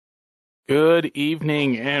Good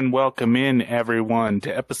evening and welcome in, everyone,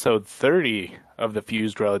 to episode 30 of the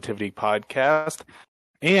Fuzed Relativity Podcast.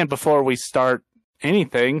 And before we start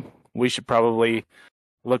anything, we should probably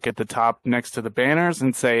look at the top next to the banners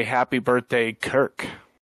and say, Happy birthday, Kirk.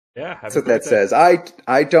 Yeah, that's what that says.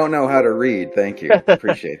 I don't know how to read. Thank you.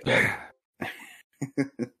 Appreciate that.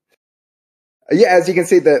 Yeah, as you can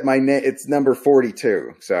see, that it's number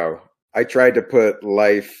 42. So I tried to put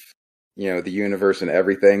life, the universe and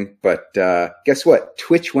everything, but guess what?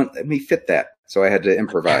 Twitch wouldn't let me fit that, so I had to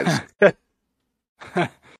improvise.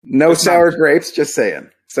 No sour grapes, just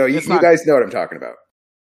saying. So you guys know what I'm talking about.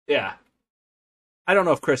 Yeah. I don't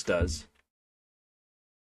know if Chris does.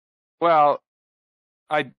 Well,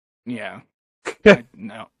 no. The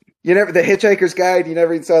Hitchhiker's Guide, you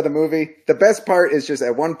never even saw the movie? The best part is just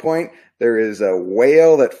at one point, there is a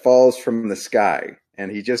whale that falls from the sky,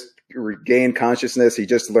 and he just regained consciousness. He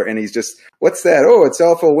just learned, and he's just, what's that? Oh, it's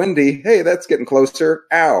awful windy. Hey, that's getting closer.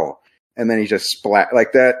 Ow. And then he just splat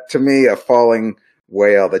like that. To me, a falling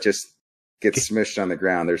whale that just gets smushed on the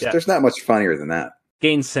ground. There's not much funnier than that.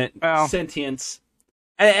 Gain sentience.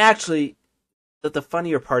 And actually, the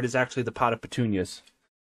funnier part is actually the pot of petunias,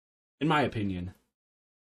 in my opinion.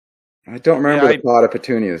 I don't remember the pot of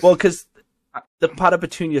petunias. Well, because the pot of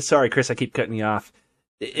petunias, sorry, Chris, I keep cutting you off.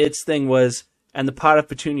 Its thing was, and the pot of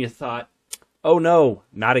petunia thought, oh no,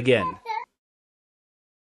 not again.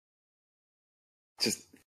 Just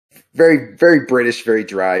very, very British, very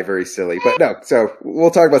dry, very silly. But no, so we'll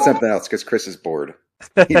talk about something else because Chris is bored.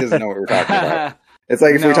 He doesn't know what we're talking about. It's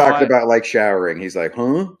like if we talked about like showering, he's like,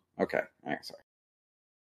 huh? Okay. All right, sorry.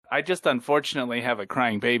 I just unfortunately have a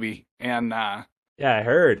crying baby, and yeah, I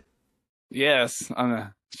heard. Yes,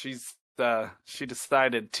 she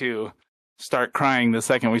decided to start crying the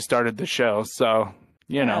second we started the show, so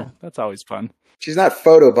that's always fun. She's not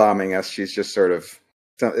photobombing us. She's just sort of,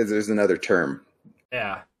 there's another term.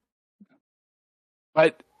 Yeah.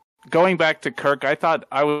 But going back to Kirk, I thought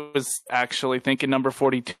I was actually thinking number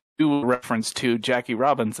 42 reference to Jackie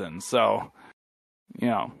Robinson, so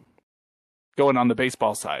going on the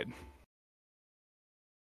baseball side.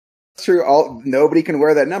 It's true. Nobody can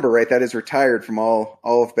wear that number, right? That is retired from all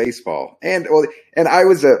of baseball. And I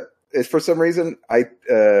was for some reason,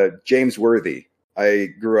 James Worthy. I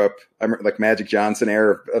grew up, I'm like Magic Johnson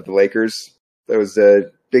era of the Lakers. That was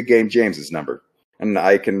Big Game James's number. And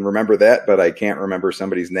I can remember that, but I can't remember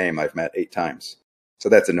somebody's name I've met 8 times. So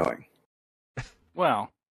that's annoying.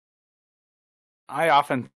 Well, I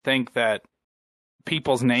often think that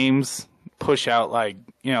people's names push out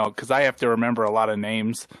because I have to remember a lot of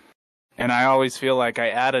names. And I always feel like I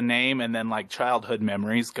add a name and then like childhood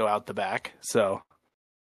memories go out the back. So,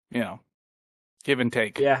 give and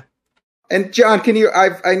take. Yeah. And John,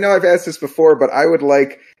 I know I've asked this before, but I would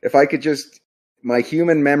like, if I could just, my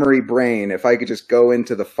human memory brain, if I could just go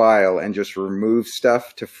into the file and just remove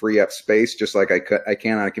stuff to free up space, just like I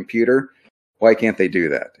can on a computer. Why can't they do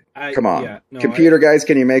that? Come on. Yeah, computer guys,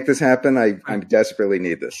 can you make this happen? I desperately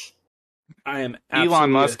need this. I am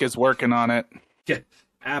Elon Musk is working on it. Yeah,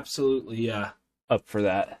 absolutely up for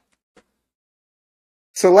that.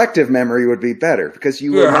 Selective memory would be better because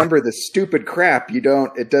you remember the stupid crap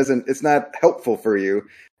it's not helpful for you.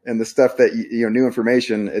 And the stuff that, new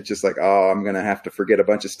information, it's just like, oh, I'm going to have to forget a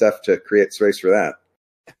bunch of stuff to create space for that.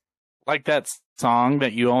 Like that song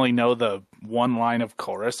that you only know the one line of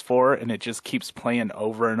chorus for, and it just keeps playing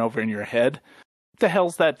over and over in your head. What the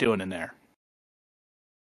hell's that doing in there?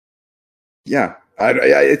 Yeah,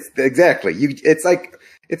 it's exactly. It's like,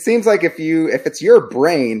 it seems like if it's your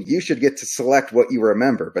brain, you should get to select what you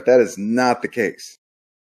remember, but that is not the case.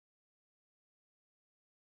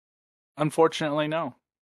 Unfortunately, no.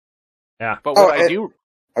 Yeah. But what I do...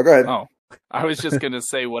 Oh, go ahead. Oh, I was just going to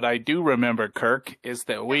say what I do remember, Kirk, is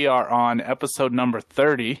that we are on episode number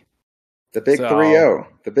 30. The big 3-0.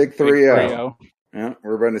 The big 3-0. Yeah,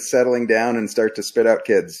 we're going to settling down and start to spit out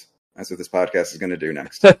kids. That's what this podcast is going to do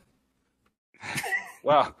next.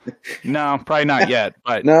 Well, no, probably not yet.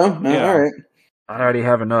 But no, all right. I already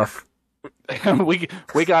have enough. we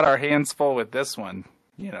got our hands full with this one,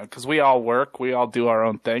 because we all work, we all do our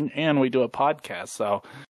own thing, and we do a podcast. So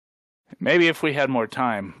maybe if we had more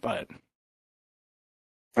time, but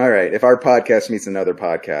all right. If our podcast meets another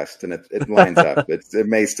podcast and it lines up, it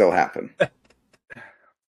may still happen.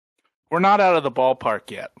 We're not out of the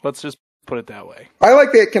ballpark yet. Let's just put it that way. I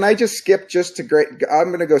like that. Can I just skip I'm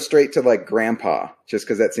going to go straight to like grandpa, just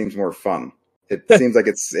because that seems more fun. It seems like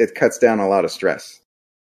it cuts down a lot of stress.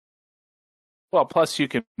 Well, plus you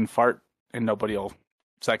can fart and nobody will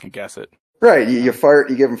second guess it. Right. You fart,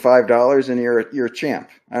 you give them $5 and you're a champ.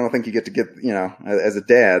 I don't think you get, as a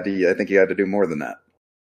dad, I think you had to do more than that.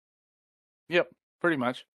 Yep, pretty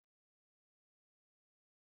much.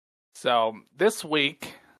 So this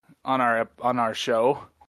week on our show,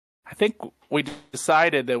 I think we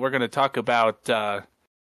decided that we're going to talk about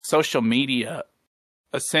social media,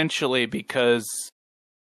 essentially because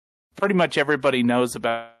pretty much everybody knows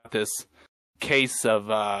about this case of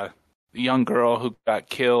a young girl who got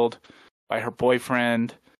killed by her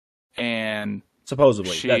boyfriend, and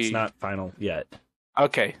supposedly that's not final yet.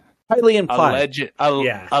 Okay, highly implied.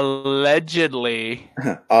 Allegedly,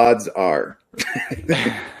 odds are.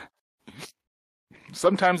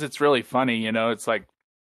 Sometimes it's really funny, you know. It's like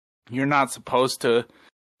you're not supposed to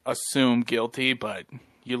assume guilty, but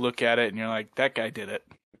you look at it and you're like, that guy did it.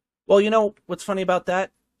 Well, you know what's funny about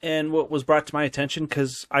that, and what was brought to my attention,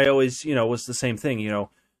 because I always, was the same thing.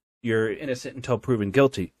 You're innocent until proven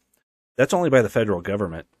guilty. That's only by the federal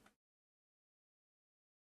government.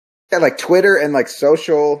 Yeah, like Twitter and like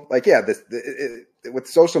social, like with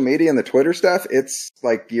social media and the Twitter stuff, it's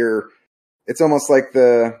like it's almost like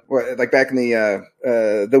like back in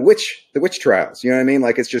the witch trials. You know what I mean?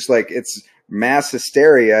 Like it's just like it's mass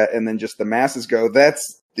hysteria, and then just the masses go,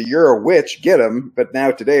 you're a witch, get them. But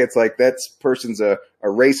now today it's like that person's a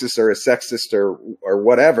racist or a sexist or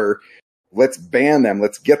whatever. Let's ban them.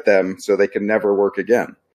 Let's get them so they can never work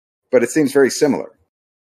again. But it seems very similar.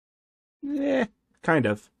 Yeah, kind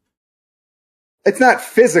of. It's not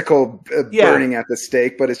physical burning at the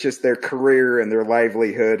stake, but it's just their career and their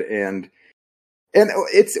livelihood, and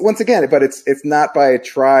it's once again, but it's not by a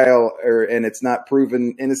trial, and it's not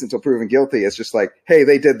proven innocent until proven guilty. It's just like, hey,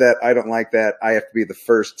 they did that. I don't like that. I have to be the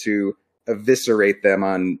first to eviscerate them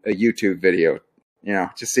on a YouTube video. It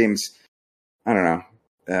just seems, I don't know.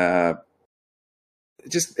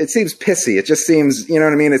 It seems pissy. It just seems, you know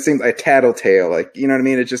what I mean? It seems like a tattletale. Like, you know what I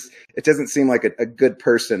mean? It doesn't seem like a good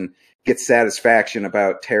person gets satisfaction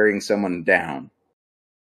about tearing someone down.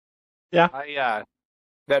 Yeah.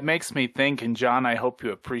 That makes me think, and John, I hope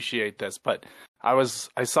you appreciate this, but I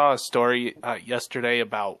saw a story yesterday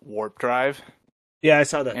about warp drive. Yeah, I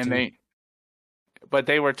saw that and too. But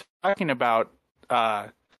they were talking about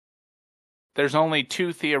there's only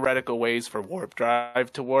two theoretical ways for warp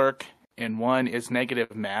drive to work, and one is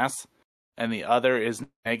negative mass, and the other is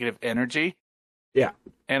negative energy. Yeah.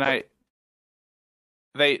 And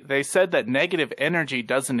they said that negative energy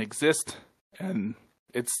doesn't exist, and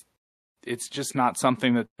it's just not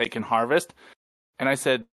something that they can harvest. And I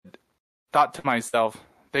thought to myself,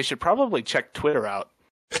 they should probably check Twitter out.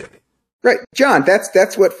 Right, John,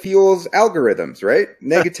 that's what fuels algorithms, right?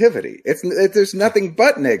 Negativity. There's nothing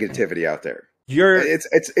but negativity out there.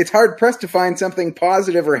 It's hard pressed to find something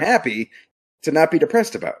positive or happy to not be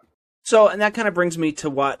depressed about. So, and that kind of brings me to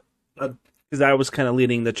what, because I was kind of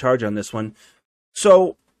leading the charge on this one.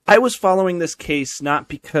 So I was following this case not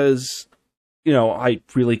because, I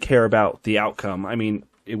really care about the outcome. I mean,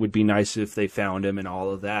 it would be nice if they found him and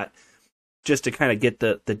all of that, just to kind of get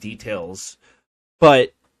the details.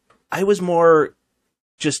 But I was more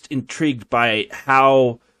just intrigued by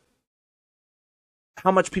how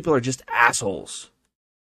much people are just assholes.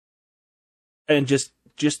 And just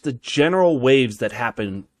the general waves that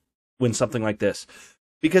happen when something like this.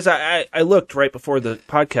 Because I looked right before the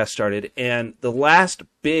podcast started, and the last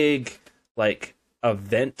big,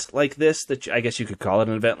 event like this, that I guess you could call it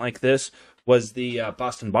an event like this, was the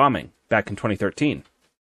Boston bombing back in 2013.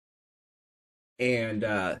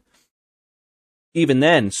 And even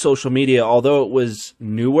then, social media, although it was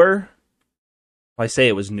newer, I say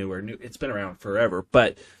it was newer, it's been around forever,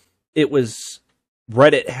 but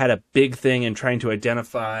Reddit had a big thing in trying to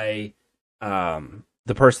identify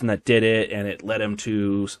the person that did it, and it led him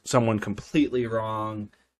to someone completely wrong,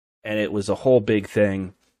 and it was a whole big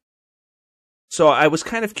thing. So I was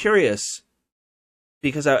kind of curious,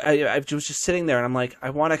 because I was just sitting there, and I'm like, I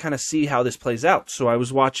want to kind of see how this plays out. So I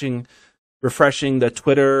was refreshing the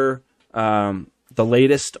Twitter, the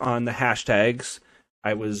latest on the hashtags.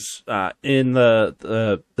 I was in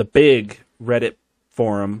the big Reddit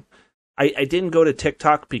forum. I didn't go to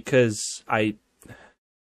TikTok because I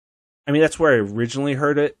mean, that's where I originally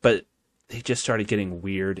heard it, but they just started getting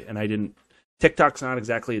weird, and TikTok's not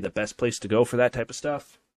exactly the best place to go for that type of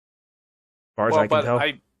stuff, as far as I can tell.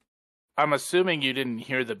 I'm assuming you didn't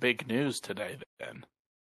hear the big news today, then.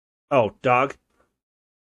 Oh, Dog?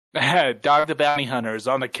 Dog the Bounty Hunter is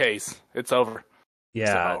on the case. It's over.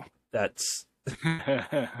 Yeah, that's...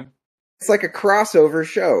 It's like a crossover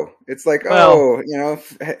show. It's like,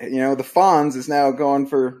 the Fonz is now going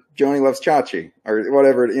for Joni Loves Chachi, or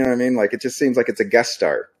whatever, you know what I mean? Like, it just seems like it's a guest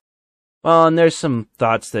star. Well, and there's some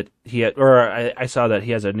thoughts that I saw that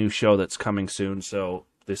he has a new show that's coming soon, so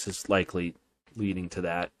this is likely leading to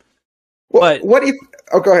that. Well, But what do you?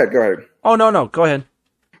 Oh, go ahead. oh no, go ahead.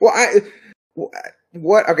 Well,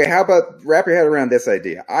 what? Okay, how about wrap your head around this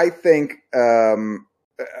idea? I think a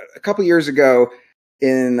couple years ago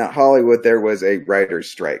in Hollywood there was a writer's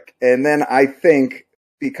strike, and then I think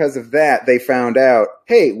because of that they found out,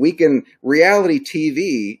 hey, reality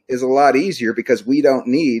TV is a lot easier because we don't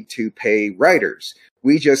need to pay writers.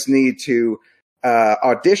 We just need to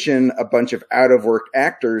audition a bunch of out of work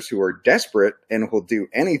actors who are desperate and will do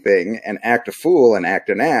anything and act a fool and act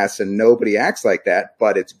an ass, and nobody acts like that,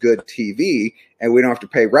 but it's good TV and we don't have to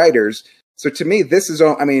pay writers. So to me, this is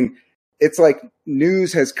all, I mean, it's like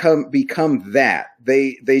news has become that.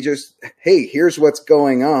 They just, hey, here's what's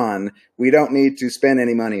going on. We don't need to spend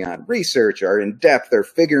any money on research or in depth or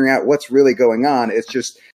figuring out what's really going on. It's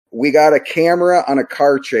just, we got a camera on a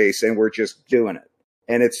car chase and we're just doing it.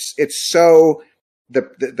 And it's so,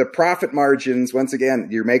 the profit margins, once again,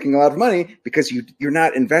 you're making a lot of money because you're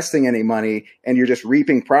not investing any money and you're just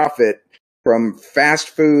reaping profit from fast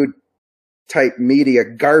food type media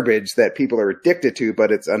garbage that people are addicted to,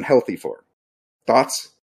 but it's unhealthy for. Thoughts?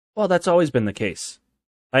 Well, that's always been the case.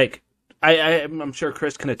 Like, I'm sure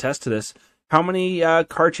Chris can attest to this. How many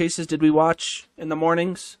car chases did we watch in the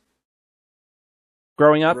mornings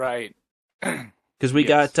growing up? Right. Because we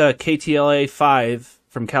got KTLA 5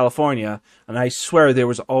 from California, and I swear there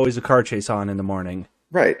was always a car chase on in the morning.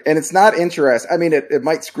 Right. And it's not interesting. I mean, it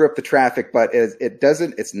might screw up the traffic, but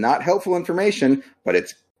it's not helpful information, but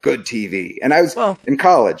it's good TV. And I was in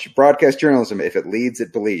college, broadcast journalism. If it leads,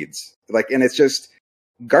 it bleeds. And it's just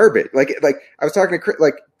garbage. Like I was talking to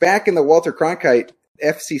Chris, back in the Walter Cronkite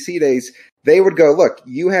FCC days, they would go, look,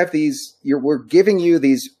 you have we're giving you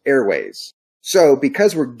these airwaves. So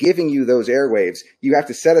because we're giving you those airwaves, you have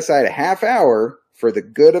to set aside a half hour for the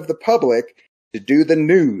good of the public to do the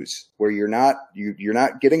news, where you're not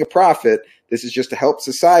getting a profit. This is just to help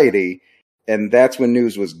society. And that's when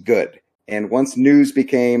news was good. And once news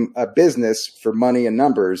became a business for money and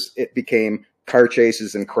numbers, it became car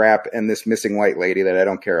chases and crap and this missing white lady that I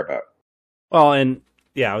don't care about. Well, and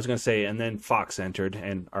yeah, I was going to say, and then Fox entered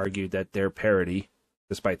and argued that they're parody,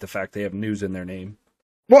 despite the fact they have news in their name.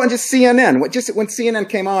 Well, and just CNN. When CNN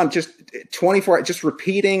came on, just 24, just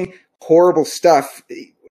repeating horrible stuff.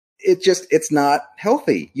 It's not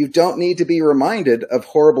healthy. You don't need to be reminded of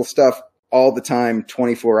horrible stuff all the time,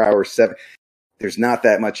 24 hours, 7. There's not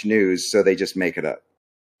that much news, so they just make it up.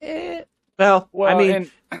 Well, I mean,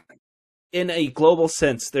 in a global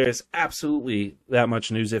sense, there's absolutely that much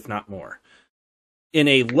news, if not more. In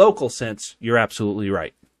a local sense, you're absolutely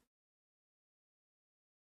right.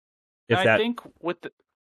 I think with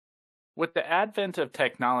the advent of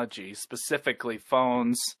technology, specifically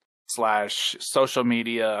phones / social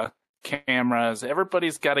media, cameras,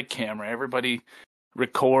 everybody's got a camera. Everybody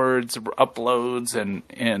records, uploads, and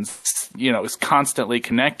is constantly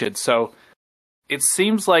connected. So it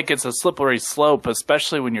seems like it's a slippery slope,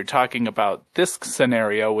 especially when you're talking about this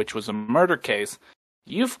scenario, which was a murder case.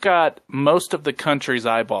 You've got most of the country's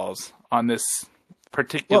eyeballs on this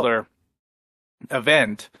particular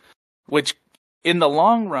event, which in the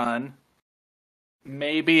long run,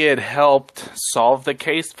 maybe it helped solve the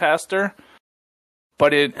case faster,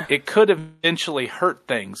 but it could eventually hurt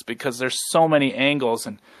things because there's so many angles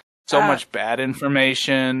and so much bad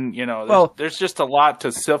information. There's just a lot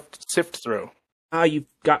to sift through. You've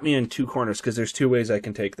got me in two corners because there's two ways I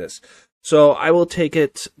can take this. So I will take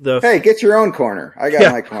it Hey, get your own corner. I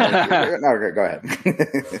got my corner. No, okay, go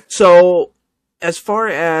ahead. So as far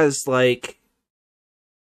as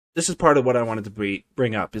this is part of what I wanted to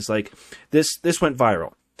bring up is this went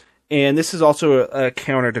viral. And this is also a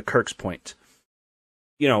counter to Kirk's point.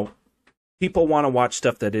 People want to watch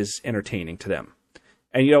stuff that is entertaining to them.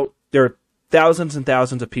 And, there are thousands and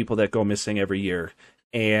thousands of people that go missing every year.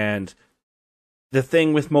 And the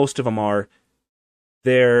thing with most of them are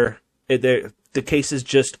the cases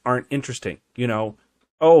just aren't interesting.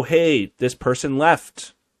 Oh, hey, this person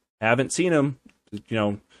left. Haven't seen him.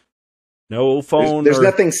 No phone. There's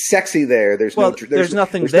nothing sexy there. There's nothing there.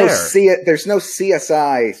 There's no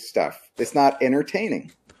CSI stuff. It's not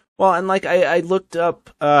entertaining. Well, and I looked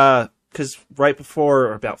up because right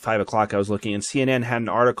before about 5:00 I was looking, and CNN had an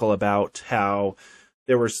article about how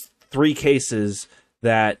there was 3 cases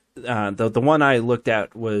that the one I looked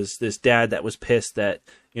at was this dad that was pissed that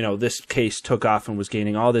this case took off and was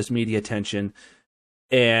gaining all this media attention,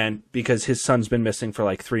 and because his son's been missing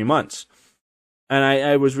for 3 months. And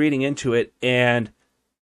I was reading into it, and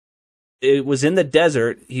it was in the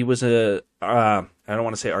desert. He was I don't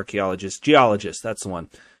want to say archaeologist, geologist, that's the one.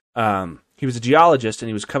 He was a geologist, and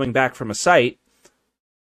he was coming back from a site,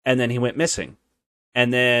 and then he went missing.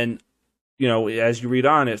 And then, as you read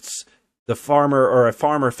on, it's a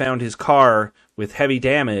farmer found his car with heavy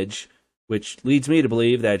damage, which leads me to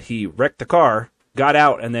believe that he wrecked the car, got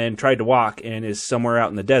out, and then tried to walk and is somewhere out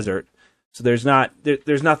in the desert. So there's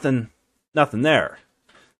nothing there.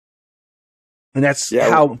 And that's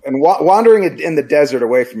how. And wandering in the desert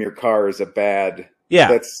away from your car is a bad. Yeah.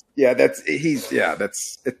 That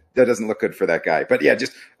doesn't look good for that guy. But yeah,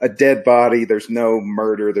 just a dead body. There's no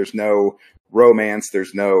murder. There's no romance.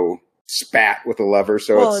 There's no spat with a lover.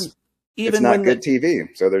 So it's not good TV.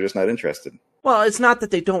 So they're just not interested. Well, it's not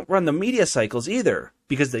that they don't run the media cycles either,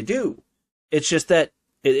 because they do. It's just that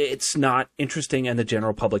it's not interesting and the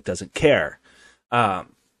general public doesn't care.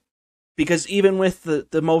 Because even with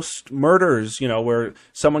the most murders, where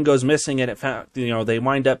someone goes missing and they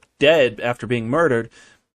wind up dead after being murdered,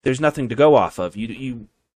 there's nothing to go off of. The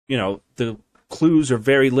clues are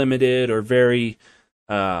very limited, or very,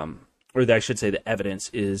 or I should say, the evidence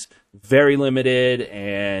is very limited,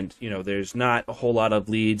 and there's not a whole lot of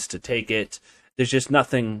leads to take it. There's just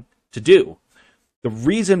nothing to do. The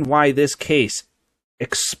reason why this case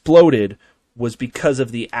exploded was because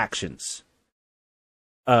of the actions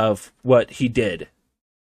of what he did,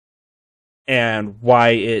 and why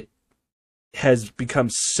it has become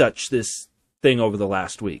such this thing over the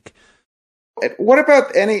last week. What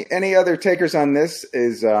about any other takers on this?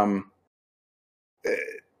 Is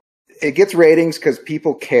it gets ratings because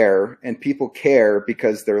people care, and people care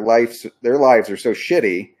because their lives are so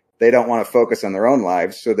shitty. They don't want to focus on their own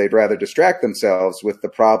lives, so they'd rather distract themselves with the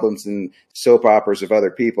problems and soap operas of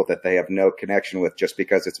other people that they have no connection with, just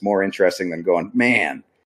because it's more interesting than going, man,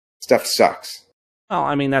 stuff sucks. Well,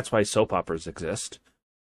 I mean, that's why soap operas exist.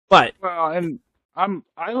 But and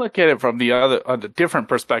I look at it from the different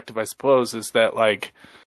perspective, I suppose, is that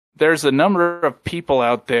there's a number of people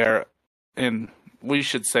out there, and we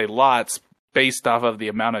should say lots, based off of the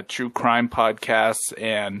amount of true crime podcasts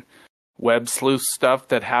and web sleuth stuff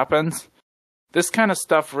that happens. This kind of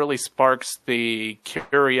stuff really sparks the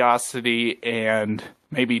curiosity and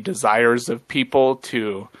maybe desires of people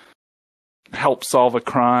to help solve a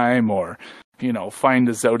crime, or find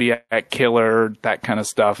the Zodiac killer, that kind of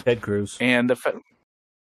stuff. Ted Cruz. And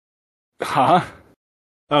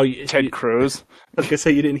Ted Cruz. I was gonna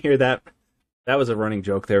say, you didn't hear that. That was a running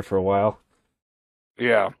joke there for a while.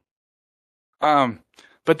 Yeah.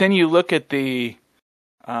 But then you look at the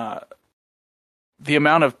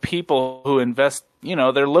amount of people who invest,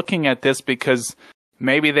 they're looking at this because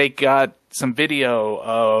maybe they got some video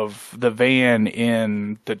of the van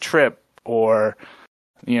in the trip, or,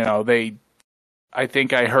 I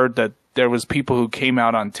think I heard that there was people who came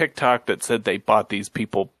out on TikTok that said they bought these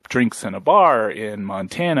people drinks in a bar in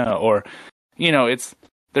Montana, or,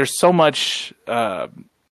 there's so much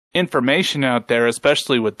information out there,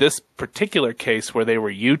 especially with this particular case where they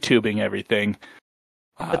were YouTubing evereverything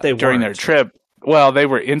during their trip. Well, they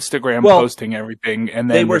were Instagram posting everything, and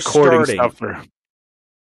then recording stuff for.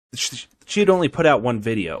 She had only put out one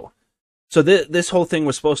video, so this whole thing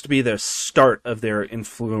was supposed to be the start of their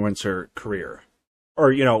influencer career,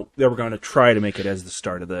 or they were going to try to make it as the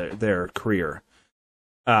start of their career.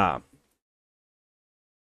 But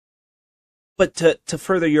to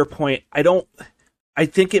further your point, I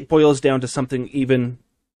think it boils down to something even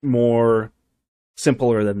more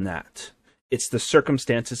simpler than that. It's the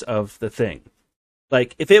circumstances of the thing.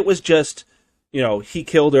 If it was just, he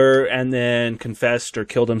killed her and then confessed or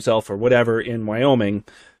killed himself or whatever in Wyoming,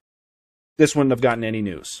 this wouldn't have gotten any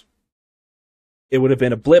news. It would have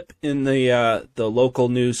been a blip in the local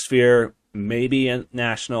news sphere, maybe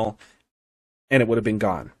national, and it would have been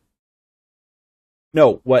gone.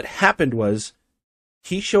 No, what happened was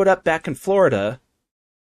he showed up back in Florida,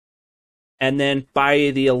 and then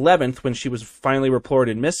by the 11th, when she was finally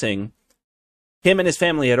reported missing, him and his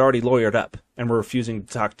family had already lawyered up and were refusing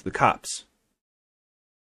to talk to the cops.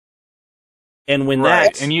 And when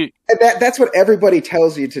that's what everybody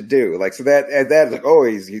tells you to do. So that's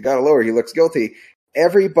he got a lawyer, he looks guilty.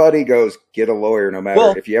 Everybody goes, get a lawyer, no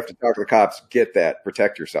matter if you have to talk to the cops, get that,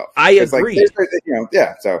 protect yourself. I agree.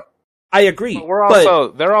 So I agree.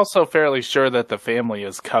 But they're also fairly sure that the family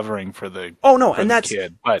is covering for the. Oh no, and that's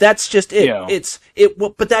kid, but, that's just it.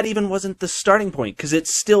 But that even wasn't the starting point, because it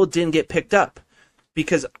still didn't get picked up,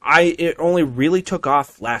 because it only really took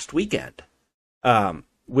off last weekend,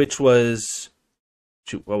 which was,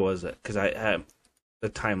 what was it? Because I have the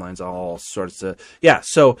timelines all sorts of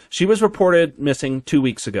So she was reported missing 2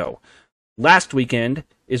 weeks ago. Last weekend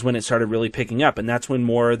is when it started really picking up, and that's when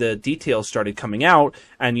more of the details started coming out.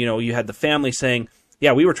 And you had the family saying,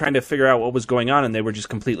 "Yeah, we were trying to figure out what was going on, and they were just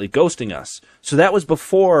completely ghosting us." So that was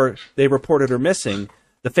before they reported her missing.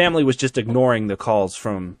 The family was just ignoring the calls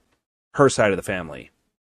from her side of the family.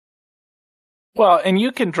 Well, and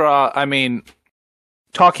you can draw, I mean,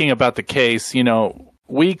 talking about the case,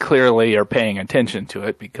 we clearly are paying attention to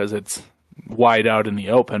it because it's wide out in the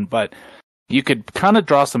open, but you could kind of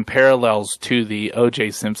draw some parallels to the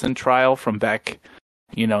O.J. Simpson trial from back,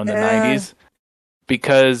 in the 90s,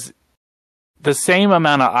 because the same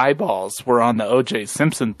amount of eyeballs were on the O.J.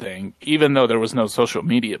 Simpson thing, even though there was no social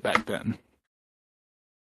media back then.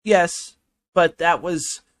 Yes, but that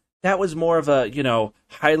was more of a,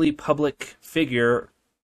 highly public figure,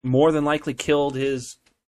 more than likely killed his...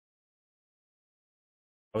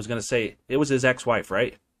 I was going to say, it was his ex-wife,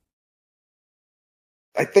 right?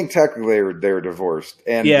 I think technically they were divorced,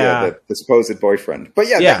 and yeah. The supposed boyfriend. But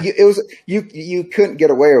it was you couldn't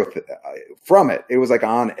get away with it, from it. It was like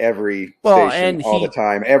on every station all the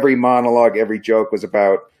time. Every monologue, every joke was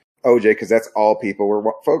about OJ because that's all people were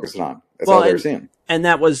focused on. That's all they were seeing. And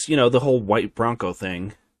that was the whole white Bronco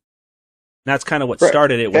thing. That's kind of what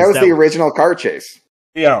started it. That was the original car chase.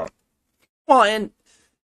 Yeah. Well, and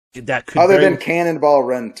that could other than Cannonball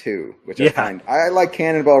Run 2, which I like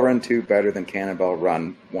Cannonball Run 2 better than Cannonball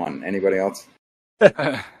Run 1. Anybody else?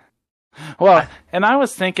 Well, and I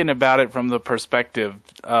was thinking about it from the perspective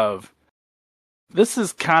of this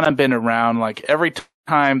has kind of been around like every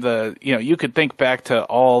time you could think back to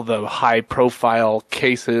all the high profile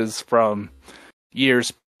cases from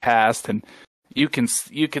years past, and you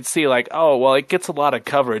could see like, oh, well, it gets a lot of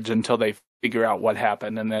coverage until they figure out what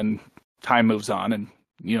happened, and then time moves on and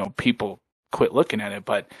people quit looking at it.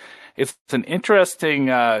 But it's an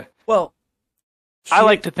interesting I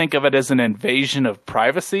like to think of it as an invasion of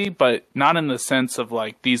privacy, but not in the sense of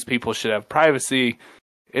like these people should have privacy.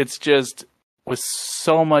 It's just with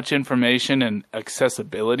so much information and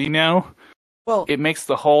accessibility now, it makes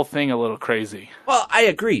the whole thing a little crazy. Well, I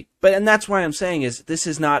agree. And that's why I'm saying is this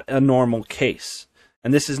is not a normal case.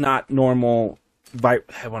 And this is not normal, I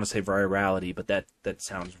want to say virality, but that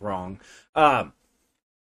sounds wrong.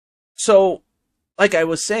 So, like I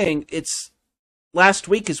was saying, it's last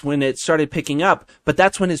week is when it started picking up, but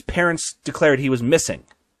that's when his parents declared he was missing.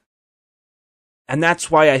 And that's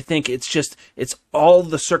why I think it's all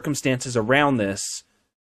the circumstances around this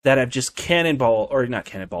that have just not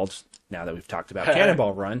cannonballed, now that we've talked about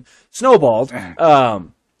Cannonball Run, snowballed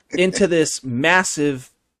into this massive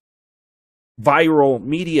viral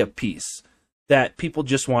media piece that people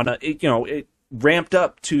just want to, it ramped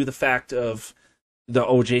up to the fact of the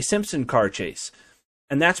O.J. Simpson car chase.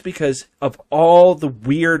 And that's because of all the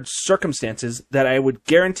weird circumstances that I would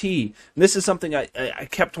guarantee. And this is something I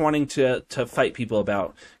kept wanting to fight people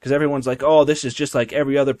about, because everyone's like, oh, this is just like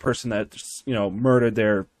every other person that, murdered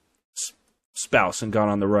their spouse and gone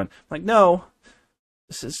on the run. I'm like, no,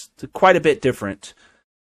 this is quite a bit different.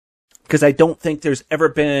 Because I don't think there's ever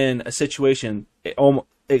been a situation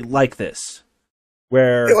like this.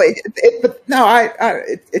 Where it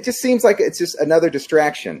just seems like it's just another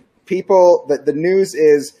distraction. People, the news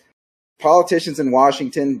is politicians in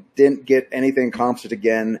Washington didn't get anything accomplished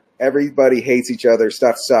again. Everybody hates each other.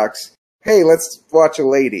 Stuff sucks. Hey, let's watch a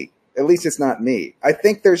lady. At least it's not me. I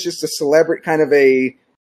think there's just a celebrity kind of an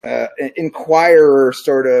inquirer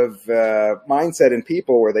sort of mindset in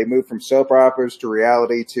people where they move from soap operas to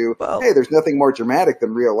reality to, hey, there's nothing more dramatic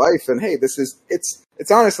than real life. And hey, it's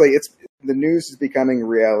honestly, the news is becoming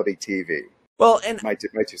reality TV. Well, and my 2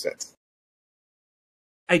 cents.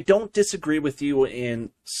 I don't disagree with you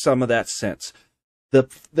in some of that sense. The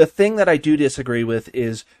thing that I do disagree with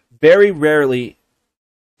is very rarely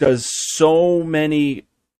does so many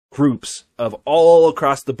groups of all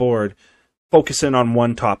across the board focus in on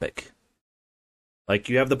one topic. Like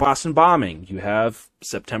you have the Boston bombing, you have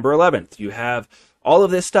September 11th, you have all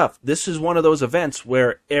of this stuff. This is one of those events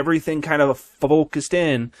where everything kind of focused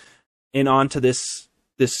in onto this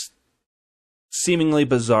seemingly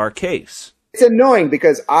bizarre case. It's annoying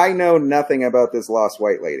because I know nothing about this lost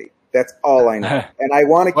white lady. That's all I know, and I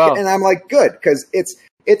want to. And I'm like, good, because it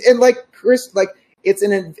like Chris, like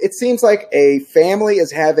it seems like a family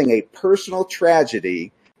is having a personal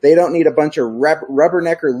tragedy. They don't need a bunch of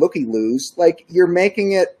rubbernecker looky-loos. Like you're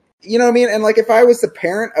making it, you know what I mean? And like if I was the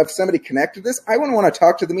parent of somebody connected to this, I wouldn't want to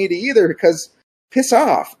talk to the media either because piss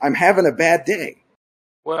off. I'm having a bad day.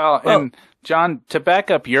 Well, and John, to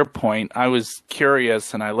back up your point, I was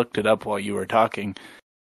curious and I looked it up while you were talking.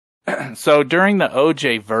 So during the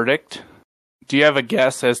OJ verdict, do you have a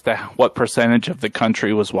guess as to what percentage of the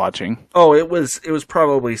country was watching? Oh, it was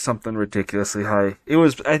probably something ridiculously high. It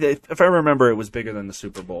was, if I remember, it was bigger than the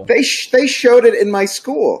Super Bowl. They showed it in my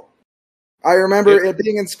school. I remember it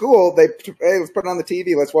being in school. Hey, let's put it on the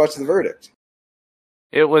TV. Let's watch the verdict.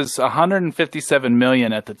 It was 157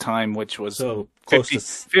 million at the time, which was so close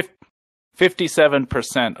to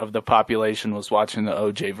 57% of the population was watching the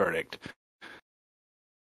OJ verdict.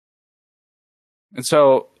 And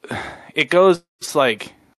so it goes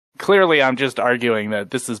like, clearly I'm just arguing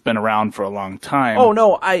that this has been around for a long time. Oh,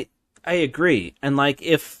 no, I agree. And like,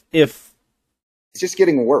 if it's just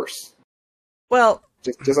getting worse. Well,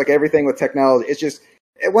 just like everything with technology, it's just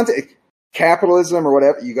capitalism or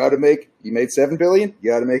whatever. You made 7 billion,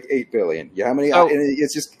 you got to make 8 billion. How many? And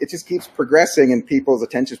it just keeps progressing, and people's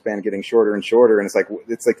attention span getting shorter and shorter. And it's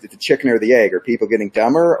like the chicken or the egg. Are people getting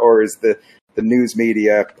dumber, or is the news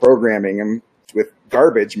media programming them with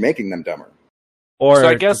garbage, making them dumber? Or so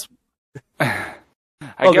I guess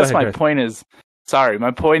my point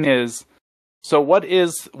is, so what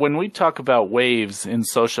is, when we talk about waves in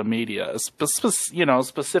social media,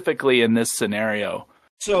 specifically in this scenario,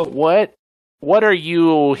 so what are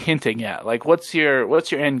you hinting at? Like, what's your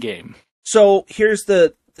end game? So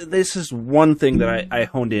this is one thing that I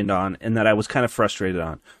honed in on and that I was kind of frustrated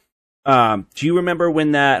on. Do you remember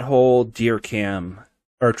when that whole deer cam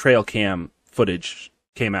or trail cam footage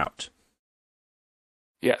came out?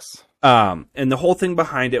 Yes. And the whole thing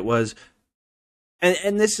behind it was,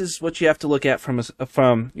 and this is what you have to look at from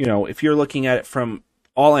if you're looking at it from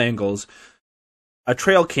all angles, a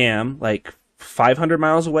trail cam like 500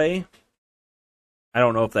 miles away. I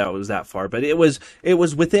don't know if that was that far, but it was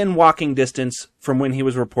within walking distance from when he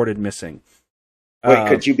was reported missing. Wait,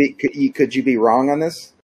 could you be wrong on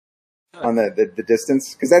this? On the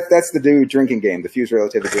distance? Because that's the new drinking game, the Fuzed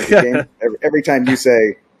Relativity drinking game. Every time you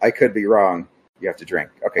say, I could be wrong, you have to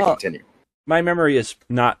drink. Okay, continue. My memory is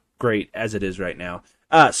not great as it is right now.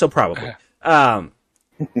 So probably.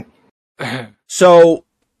 So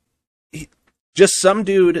just some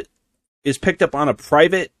dude is picked up on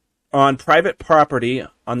private property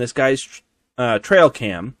on this guy's trail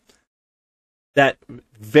cam that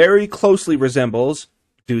very closely resembles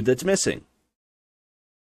dude that's missing.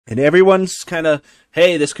 And everyone's kind of,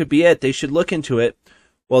 hey, this could be it. They should look into it.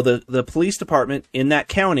 Well, the police department in that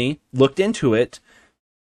county looked into it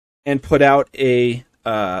and put out a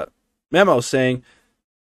memo saying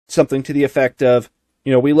something to the effect of,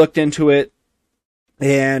 we looked into it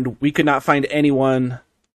and we could not find anyone,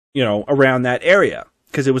 around that area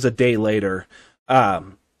because it was a day later.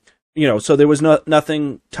 So there was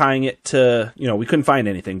nothing tying it to, we couldn't find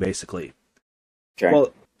anything basically. Okay.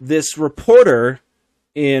 Well, this reporter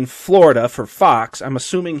in Florida for Fox, I'm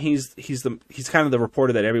assuming he's kind of the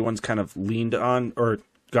reporter that everyone's kind of leaned on or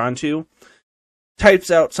gone to,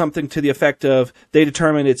 types out something to the effect of, they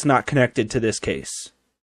determined it's not connected to this case.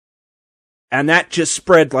 And that just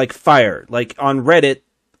spread like fire. Like on Reddit,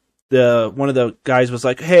 one of the guys was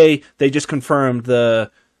like, hey, they just confirmed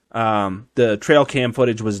the trail cam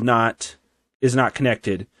footage is not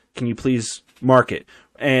connected. Can you please mark it?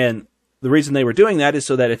 And the reason they were doing that is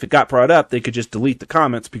so that if it got brought up, they could just delete the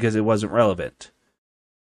comments because it wasn't relevant.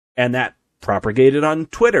 And that propagated on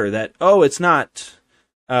Twitter that, it's not.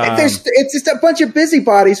 It's just a bunch of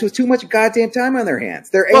busybodies with too much goddamn time on their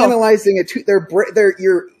hands. They're analyzing it.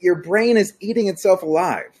 Your brain is eating itself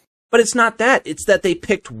alive. But it's not that. It's that they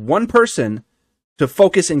picked one person to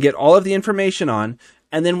focus and get all of the information on.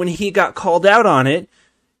 And then when he got called out on it,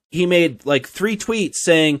 he made like 3 tweets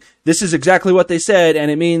saying, this is exactly what they said,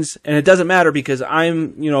 and it doesn't matter because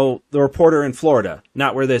I'm, the reporter in Florida,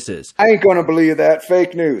 not where this is. I ain't going to believe that.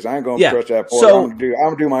 Fake news. I ain't going to trust that. So, I'm going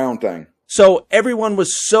to do my own thing. So everyone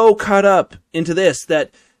was so caught up into this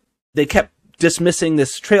that they kept dismissing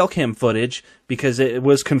this trail cam footage because it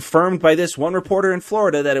was confirmed by this one reporter in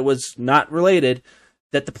Florida that it was not related,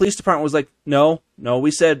 that the police department was like, no,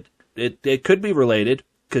 we said it could be related,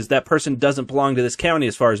 because that person doesn't belong to this county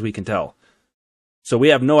as far as we can tell. So we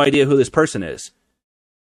have no idea who this person is.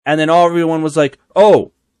 And then everyone was like,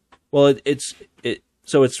 oh, well,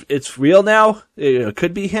 so it's real now? It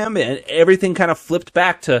could be him? And everything kind of flipped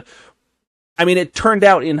back to, it turned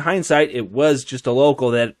out in hindsight, it was just a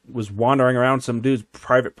local that was wandering around some dude's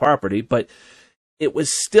private property, but it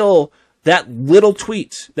was still that little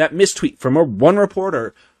tweet, that mistweet from one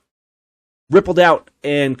reporter rippled out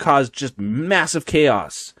and caused just massive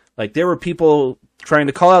chaos. Like, there were people trying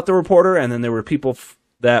to call out the reporter, and then there were people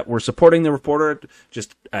that were supporting the reporter,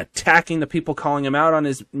 just attacking the people calling him out on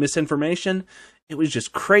his misinformation. It was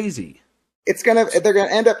just crazy. They're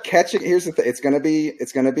gonna end up catching. Here's the thing: it's gonna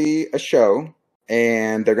be a show,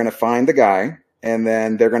 and they're gonna find the guy, and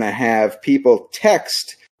then they're gonna have people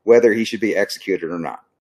text whether he should be executed or not.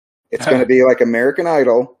 It's gonna be like American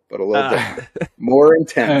Idol, but a little bit more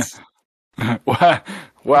intense.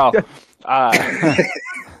 Well,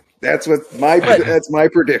 that's my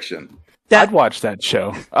prediction. I'd watch that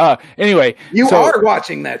show. Anyway, you are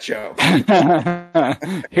watching that show.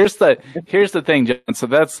 here's the thing, John. So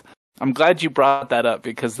I'm glad you brought that up,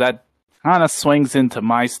 because that kind of swings into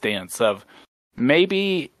my stance of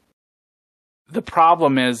maybe the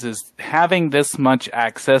problem is having this much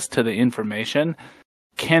access to the information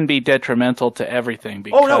can be detrimental to everything,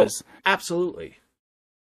 because absolutely.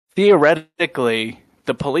 Theoretically,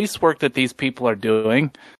 the police work that these people are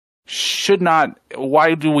doing should not.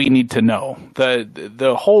 Why do we need to know?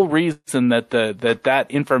 The whole reason that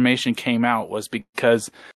information came out was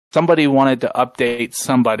because somebody wanted to update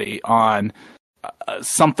somebody on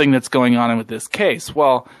something that's going on with this case.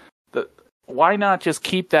 Well, why not just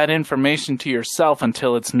keep that information to yourself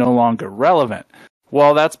until it's no longer relevant?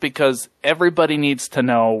 Well, that's because everybody needs to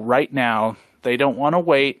know right now. They don't want to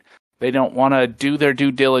wait. They don't want to do their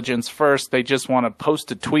due diligence first. They just want to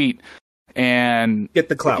post a tweet and get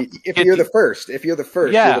the clout. If you're the first, you're the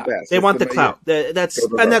best. They want the clout.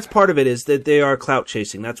 That's part of it, is that they are clout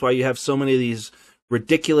chasing. That's why you have so many of these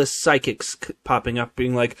ridiculous psychics popping up,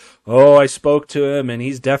 being like, "Oh, I spoke to him, and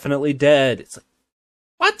he's definitely dead." It's like,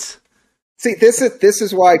 what? See, this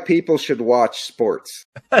is why people should watch sports.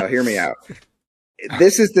 Hear me out.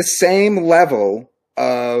 This is the same level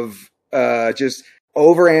of just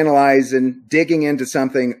overanalyzing, digging into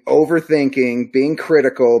something, overthinking, being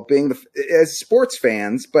critical, as sports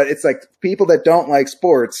fans. But it's like people that don't like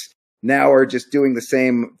sports now are just doing the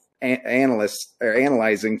same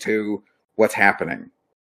analyzing to what's happening.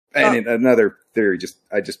 And another theory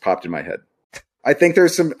just popped in my head. I think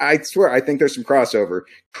there's some crossover.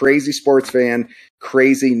 Crazy sports fan,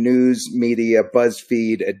 crazy news media,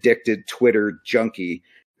 BuzzFeed addicted Twitter junkie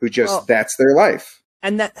who just that's their life.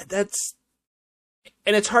 And that's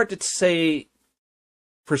it's hard to say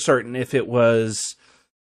for certain if it was,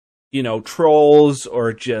 trolls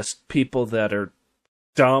or just people that are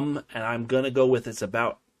dumb, and I'm going to go with it's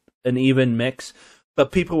about an even mix.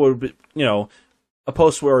 But people would, a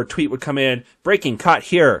post where a tweet would come in, breaking, caught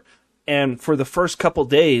here. And for the first couple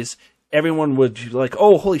days, everyone would be like,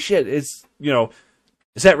 "Oh, holy shit! Is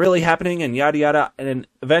that really happening?" And yada yada. And then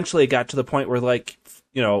eventually, it got to the point where, they're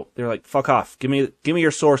like, "Fuck off! Give me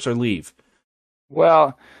your source or leave."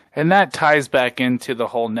 Well, and that ties back into the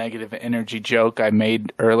whole negative energy joke I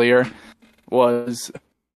made earlier. Was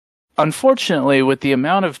unfortunately, with the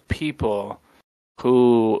amount of people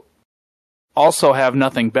who also have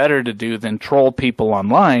nothing better to do than troll people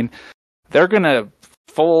online, they're gonna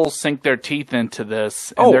full sink their teeth into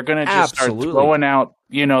this, and they're going to just start throwing out,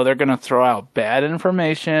 they're going to throw out bad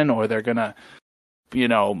information, or they're going to,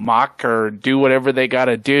 mock or do whatever they got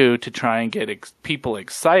to do to try and get people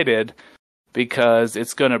excited, because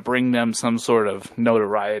it's going to bring them some sort of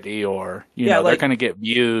notoriety, or, they're going to get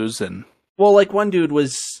views. And well, like one dude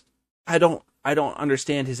was, I don't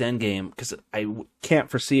understand his end game, because I can't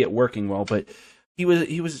foresee it working well, but he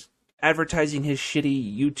was advertising his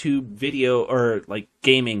shitty YouTube video or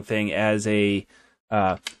gaming thing as a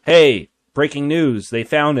hey, breaking news, they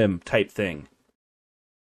found him type thing.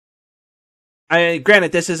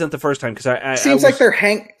 Granted, this isn't the first time, because it seems like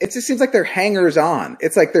they're hangers on.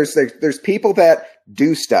 It's like there's people that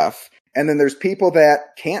do stuff, and then there's people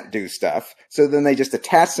that can't do stuff. So then they just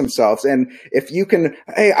attach themselves. And if you can,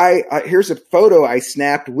 hey, I here's a photo I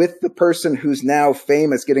snapped with the person who's now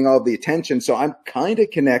famous, getting all the attention. So I'm kind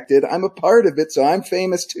of connected. I'm a part of it. So I'm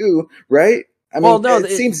famous too, right?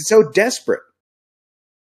 It seems so desperate.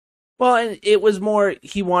 Well, and it was more,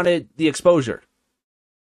 he wanted the exposure.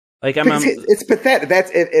 It's pathetic.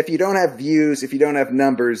 That's if you don't have views, if you don't have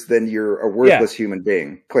numbers, then you're a worthless human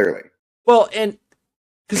being. Clearly. Well, and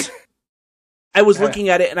because I was looking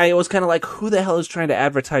at it, and I was kind of like, who the hell is trying to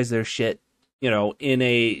advertise their shit, in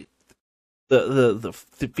the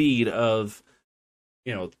feed of,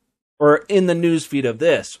 or in the news feed of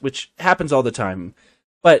this, which happens all the time.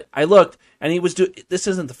 But I looked, and this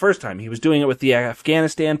isn't the first time. He was doing it with the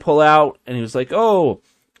Afghanistan pullout, and he was like, "Oh,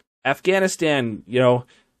 Afghanistan,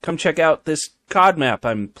 come check out this COD map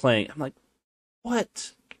I'm playing." I'm like,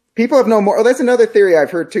 what? People have no more. Oh, that's another theory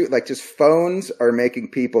I've heard too. Like, just phones are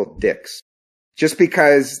making people dicks. Just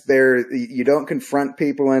because you don't confront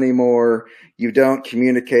people anymore, you don't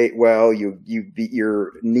communicate well,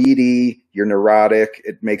 you're needy, you're neurotic,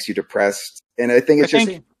 it makes you depressed, and I think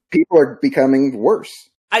people are becoming worse.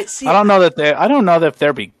 I don't know that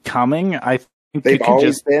they're becoming. I think they've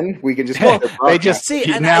always been. We can just we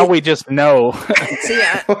just know.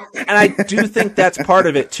 And I do think that's part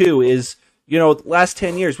of it too. Is last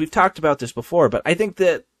 10 years we've talked about this before, but I think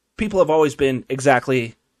that people have always been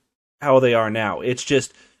exactly how they are now. It's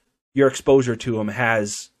just your exposure to them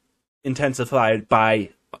has intensified by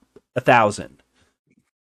 1,000.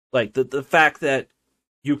 Like the fact that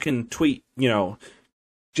you can tweet,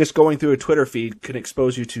 just going through a Twitter feed can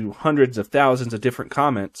expose you to hundreds of thousands of different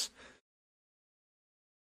comments.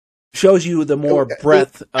 Shows you the more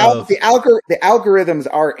breadth of the algorithms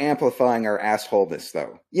are amplifying our assholeness,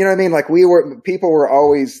 though. You know what I mean? Like people were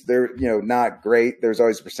always there, not great. There's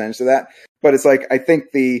always a percentage of that, but it's like I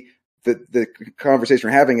think the conversation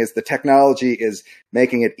we're having is the technology is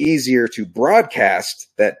making it easier to broadcast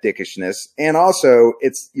that dickishness, and also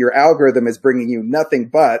your algorithm is bringing you nothing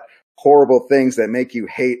but horrible things that make you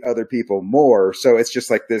hate other people more. So it's just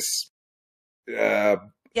like this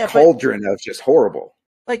cauldron of just horrible.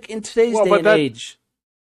 Like in today's day and age.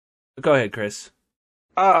 Go ahead, Chris.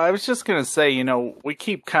 I was just going to say, we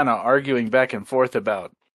keep kind of arguing back and forth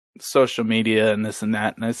about social media and this and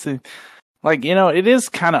that. And I see, it is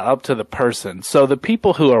kind of up to the person. So the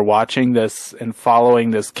people who are watching this and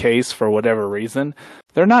following this case for whatever reason,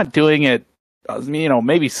 they're not doing it.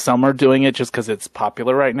 Maybe some are doing it just because it's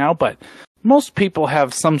popular right now. But most people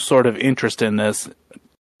have some sort of interest in this,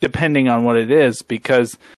 depending on what it is,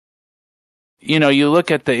 because you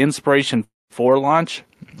look at the Inspiration 4 launch,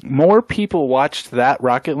 more people watched that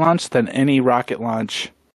rocket launch than any rocket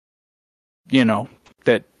launch,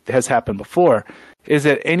 that has happened before. Is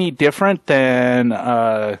it any different than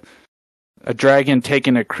a Dragon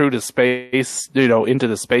taking a crew to space, into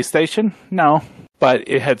the space station? No, but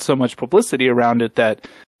it had so much publicity around it that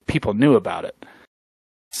people knew about it.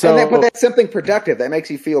 So, but that's something productive. That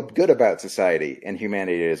makes you feel good about society and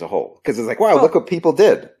humanity as a whole. Because it's like, wow, look what people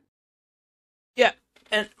did. Yeah,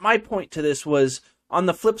 and my point to this was, on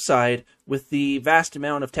the flip side, with the vast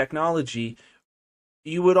amount of technology,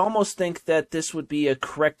 you would almost think that this would be a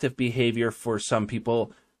corrective behavior for some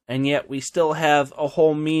people, and yet we still have a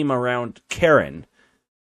whole meme around Karen.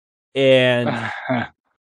 And, that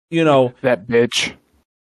bitch.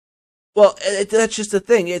 Well, that's just the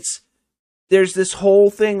thing. There's this whole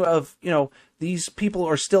thing of, these people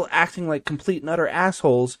are still acting like complete and utter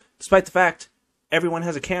assholes, despite the fact everyone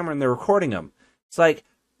has a camera and they're recording them. It's like,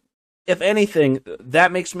 if anything,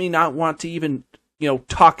 that makes me not want to even,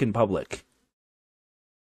 talk in public.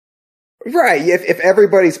 Right. If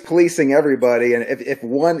everybody's policing everybody, and if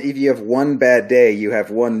you have one bad day, you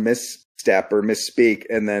have one misstep or misspeak,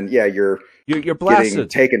 and then you're blasted, getting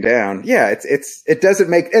taken down. Yeah, it doesn't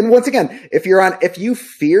make. And once again, if you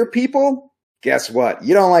fear people, guess what?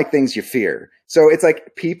 You don't like things you fear. So it's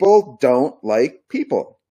like people don't like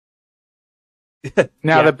people.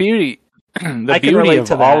 Now the beauty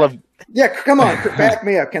of all of come on, back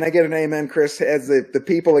me up. Can I get an amen, Chris? As the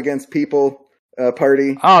people against people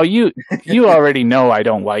party. Oh, you already know I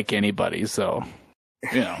don't like anybody, so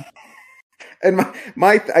And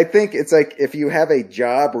I think it's like if you have a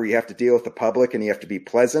job where you have to deal with the public and you have to be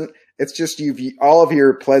pleasant, it's just all of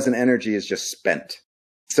your pleasant energy is just spent.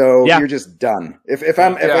 So you're just done. As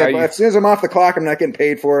soon as I'm off the clock, I'm not getting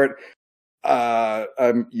paid for it.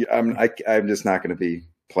 I'm just not going to be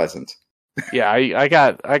pleasant. Yeah, I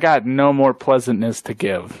got no more pleasantness to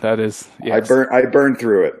give. That is, yes. I burned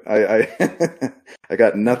through it. I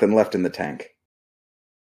got nothing left in the tank.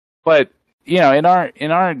 But in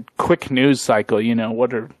our quick news cycle,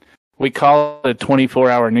 we call it a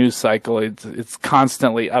 24-hour news cycle. It's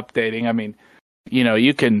constantly updating. I mean,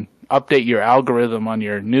 you can update your algorithm on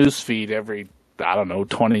your news feed every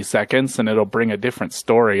 20 seconds, and it'll bring a different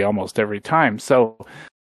story almost every time. So,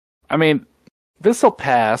 I mean, this will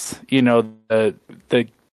pass. The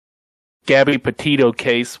Gabby Petito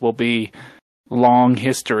case will be long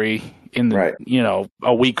history in the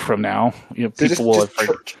a week from now. People will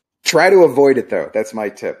try to avoid it, though. That's my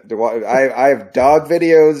tip. I have dog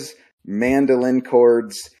videos, mandolin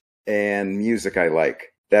chords, and music I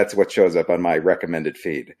like. That's what shows up on my recommended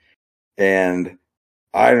feed. And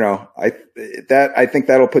I don't know. I think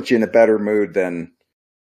that'll put you in a better mood than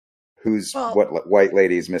what white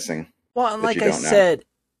lady is missing. Well, and like I said,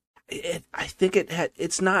 I think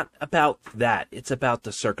it's not about that. It's about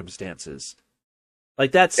the circumstances.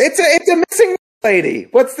 Like it's a missing lady.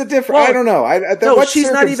 What's the difference? Well, I don't know. What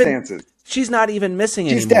circumstances? She's not even missing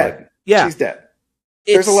anymore. She's dead. Yeah, she's dead.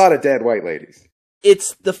 There's a lot of dead white ladies.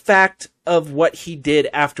 It's the fact of what he did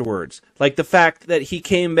afterwards. Like the fact that he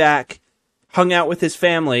came back, hung out with his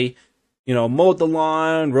family, mowed the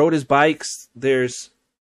lawn, rode his bikes. There's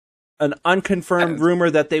an unconfirmed rumor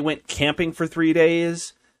that they went camping for 3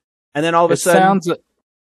 days, and then all of a sudden,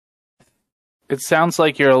 it sounds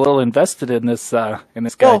like you're a little invested in this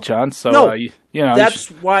guy, John. So no, that's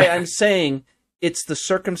why I'm saying it's the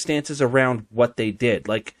circumstances around what they did,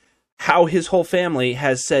 like how his whole family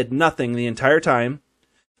has said nothing the entire time.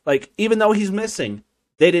 Like even though he's missing,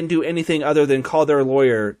 they didn't do anything other than call their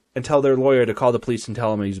lawyer and tell their lawyer to call the police and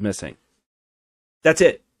tell him he's missing. That's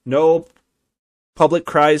it. No public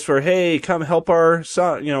cries for, hey, come help our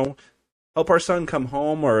son, help our son come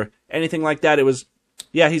home or anything like that. It was,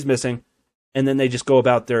 yeah, he's missing. And then they just go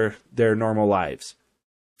about their normal lives.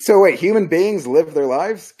 So wait, human beings live their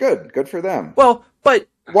lives? Good for them. Well, but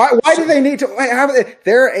why do they need to?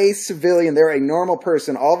 They're a civilian. They're a normal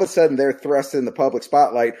person. All of a sudden, they're thrust in the public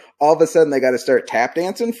spotlight. All of a sudden, they got to start tap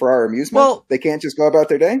dancing for our amusement. Well, they can't just go about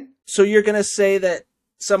their day. So you're going to say that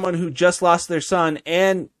someone who just lost their son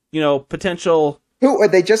and potential who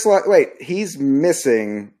they just lost? Wait, he's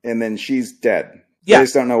missing, and then she's dead. Yeah, they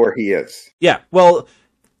just don't know where he is. Yeah, well,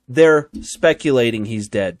 they're speculating he's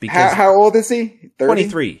dead because how old is he? 30?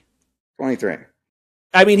 23. 23.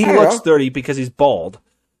 I mean, he looks 30 because he's bald.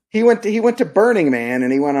 He went to Burning Man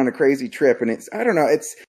and he went on a crazy trip, and I don't know.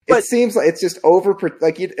 It seems like it's just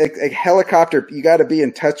a helicopter. You got to be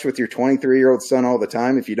in touch with your 23-year-old son all the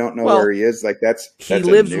time if you don't know where he is. Like that's he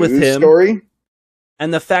lives a with news him. Story.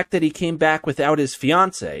 And the fact that he came back without his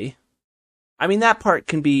fiance, I mean, that part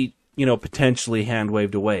can be potentially hand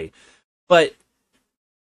waved away, but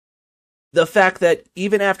the fact that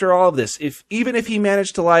even after all of this, even if he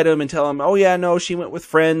managed to lie to him and tell him, oh yeah, no, she went with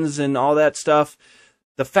friends and all that stuff.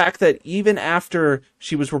 The fact that even after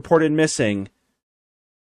she was reported missing,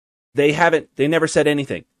 they never said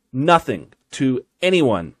anything. Nothing to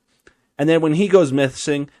anyone. And then when he goes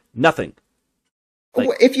missing, nothing.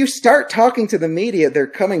 If you start talking to the media, they're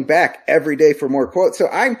coming back every day for more quotes. So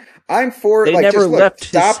I'm for they never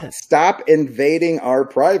left stop invading our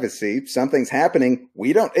privacy. Something's happening.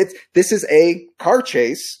 This is a car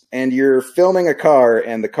chase and you're filming a car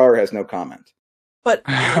and the car has no comment. But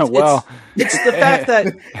it's the fact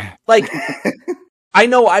that, I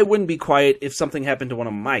know I wouldn't be quiet if something happened to one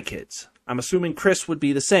of my kids. I'm assuming Chris would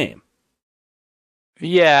be the same.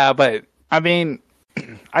 Yeah, but, I mean,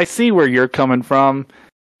 I see where you're coming from,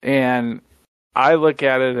 and I look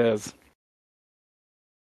at it as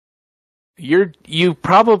you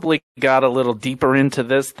probably got a little deeper into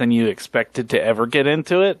this than you expected to ever get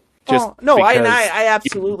into it. I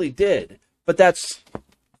absolutely did. But that's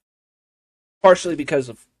partially because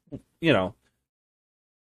of,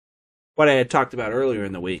 what I had talked about earlier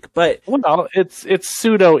in the week. But it's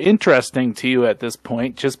pseudo interesting to you at this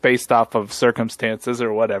point, just based off of circumstances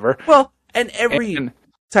or whatever. Well, and every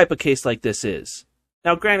type of case like this is.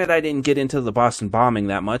 Now, granted, I didn't get into the Boston bombing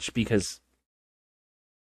that much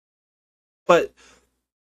but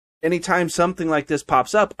anytime something like this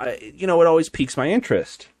pops up, it always piques my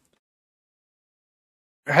interest.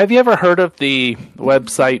 Have you ever heard of the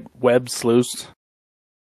website Web Sleuths?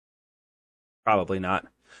 Probably not.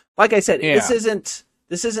 Like I said, this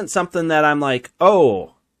isn't something that I'm like,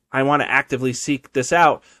 oh, I want to actively seek this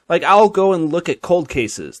out. Like, I'll go and look at cold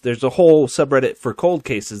cases. There's a whole subreddit for cold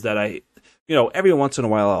cases that I, every once in a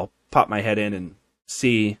while I'll pop my head in and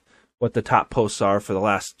see what the top posts are for the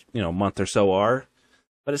last, month or so are.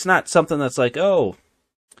 But it's not something that's like, oh,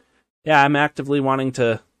 yeah, I'm actively wanting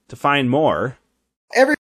to find more.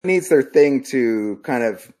 Everyone needs their thing to kind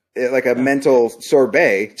of, like a mental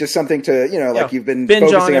sorbet, just something to, like you've been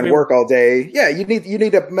focusing on work all day. Yeah, you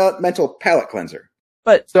need a mental palate cleanser.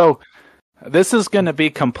 But so this is going to be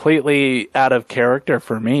completely out of character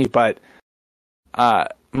for me, but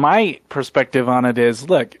my perspective on it is,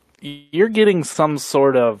 look, you're getting some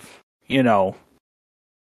sort of,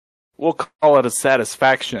 we'll call it a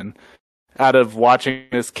satisfaction out of watching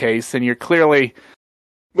this case, and you're clearly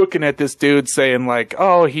looking at this dude saying like,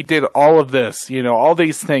 oh, he did all of this, all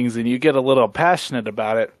these things, and you get a little passionate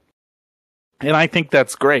about it. And I think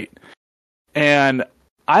that's great. And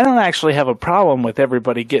I don't actually have a problem with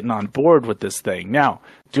everybody getting on board with this thing. Now,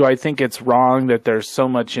 do I think it's wrong that there's so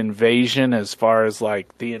much invasion as far as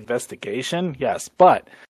like the investigation? Yes, but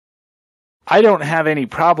I don't have any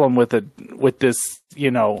problem with this,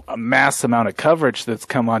 a mass amount of coverage that's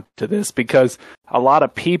come onto this, because a lot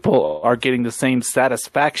of people are getting the same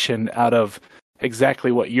satisfaction out of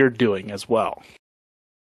exactly what you're doing as well.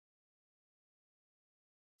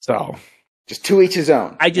 So, just to each his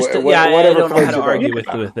own. I don't know how to argue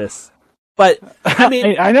with this. But I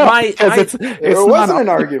mean, I know there wasn't an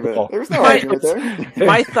argument. There was no argument there.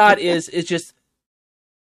 My thought is just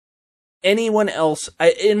anyone else,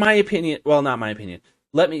 in my opinion, well, not my opinion.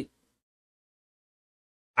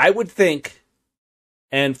 I would think,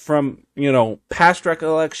 and from, past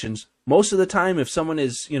recollections, most of the time if someone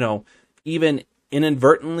is, even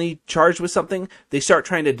inadvertently charged with something, they start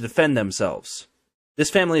trying to defend themselves. This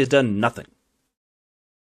family has done nothing.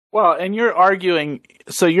 Well, and you're arguing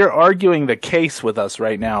the case with us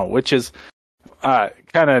right now, which is kind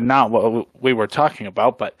kind of not what we were talking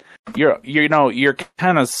about, but you're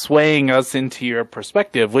kind of swaying us into your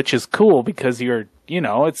perspective, which is cool because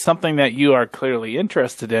it's something that you are clearly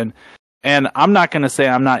interested in. And I'm not going to say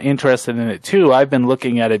I'm not interested in it too. I've been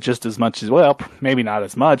looking at it just as much as well, maybe not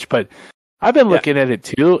as much, but I've been looking at it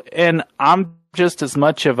too. And I'm just as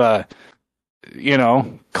much of a,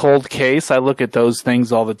 cold case. I look at those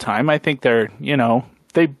things all the time. I think they're,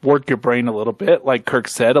 they work your brain a little bit, like Kirk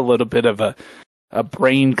said, a little bit of a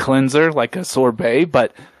brain cleanser, like a sorbet.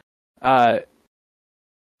 But the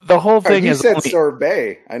whole thing you is said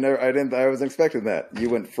sorbet. I wasn't expecting that.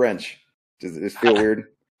 You went French. Does it feel weird?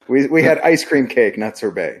 We had ice cream cake, not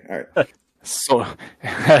sorbet. All right.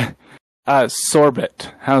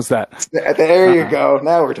 Sorbet. How's that? There you go.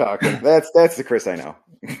 Now we're talking. That's the Chris I know.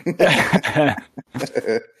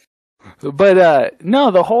 But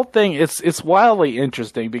no, the whole thing it's wildly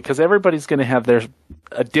interesting because everybody's going to have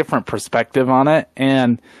a different perspective on it.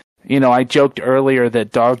 And I joked earlier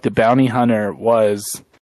that Dog the Bounty Hunter was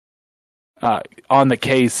on the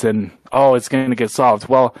case, and it's going to get solved.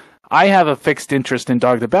 Well, I have a fixed interest in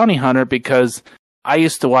Dog the Bounty Hunter because I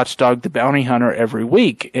used to watch Dog the Bounty Hunter every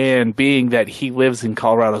week, and being that he lives in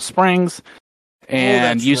Colorado Springs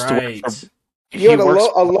and used to work for. You had a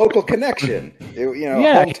local connection.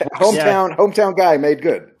 Hometown guy made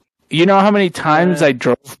good. You know how many times I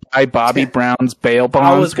drove by Bobby Brown's bail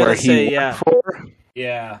bonds where he worked for?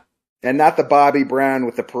 Yeah. And not the Bobby Brown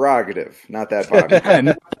with the prerogative. Not that Bobby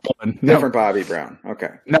Brown. Different Bobby Brown.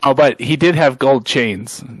 Okay. No, but he did have gold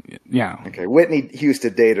chains. Yeah. Okay. Whitney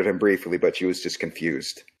Houston dated him briefly, but she was just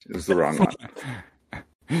confused. It was the wrong one.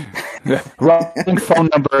 Wrong phone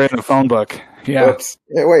number in the phone book. Yeah. Oops.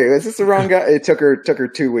 Wait, is this the wrong guy? It took her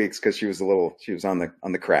 2 weeks because she was on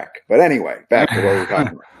the crack. But anyway, back to what we were talking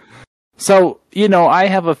about. So, I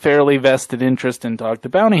have a fairly vested interest in Dog the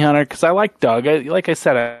Bounty Hunter because I like Doug. Like I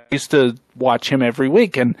said, I used to watch him every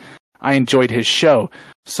week and I enjoyed his show.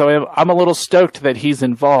 So I'm a little stoked that he's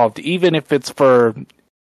involved, even if it's for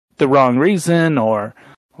the wrong reason or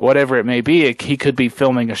whatever it may be. He could be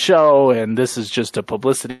filming a show and this is just a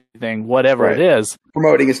publicity thing, whatever it is.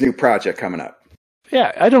 Promoting his new project coming up.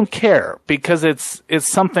 Yeah, I don't care because it's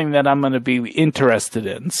something that I'm going to be interested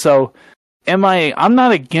in. So I'm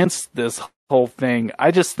not against this whole thing. I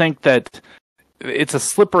just think that it's a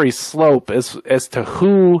slippery slope as to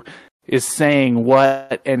who is saying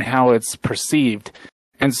what and how it's perceived.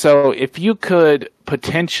 And so if you could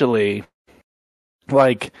potentially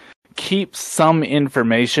keep some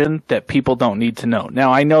information that people don't need to know.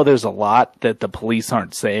 Now, I know there's a lot that the police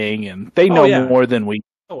aren't saying, and they know more than we.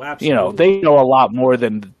 Oh, absolutely. They know a lot more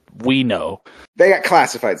than we know. They got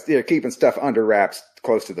classifieds. They're keeping stuff under wraps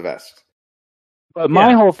close to the vest. But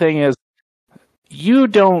my whole thing is, you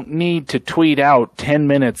don't need to tweet out 10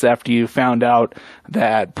 minutes after you found out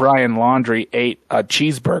that Brian Laundrie ate a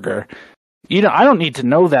cheeseburger. I don't need to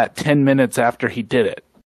know that 10 minutes after he did it.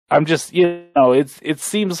 I'm just, it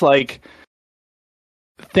seems like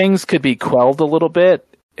things could be quelled a little bit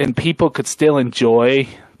and people could still enjoy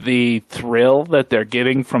the thrill that they're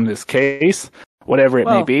getting from this case, whatever it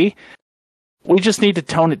may be. We just need to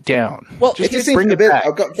tone it down. Well, just bring it back.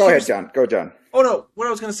 Go ahead, John. Go, John. Oh, no. What I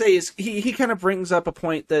was going to say is he kind of brings up a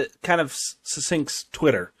point that kind of succincts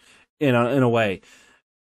Twitter in a way.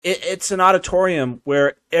 It's an auditorium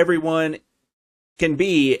where everyone can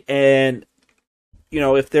be, and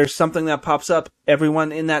if there's something that pops up,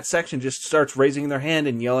 everyone in that section just starts raising their hand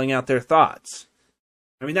and yelling out their thoughts.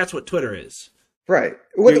 I mean, that's what Twitter is. Right.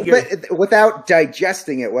 Without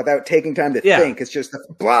digesting it, without taking time to think, it's just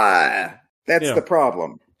blah. That's the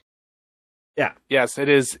problem. Yeah. Yes, it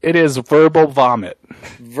is. It is verbal vomit.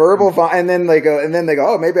 And then they go,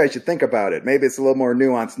 oh, maybe I should think about it. Maybe it's a little more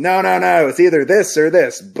nuanced. No. It's either this or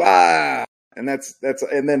this. Blah. And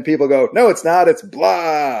and then people go, no, it's not. It's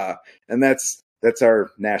blah. And that's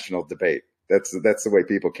our national debate. That's the way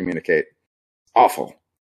people communicate. Awful.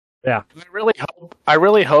 Yeah. I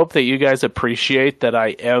really hope that you guys appreciate that I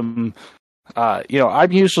am,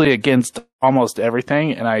 I'm usually against almost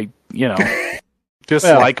everything, and I,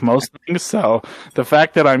 like most things. So the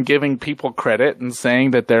fact that I'm giving people credit and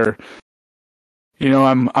saying that they're,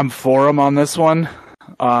 I'm for them on this one.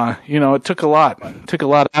 It took a lot. It took a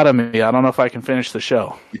lot out of me. I don't know if I can finish the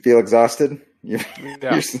show. You feel exhausted?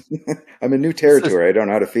 I'm in new territory. I don't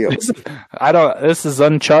know how to feel. This is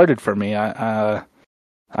uncharted for me.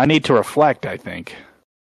 I need to reflect, I think.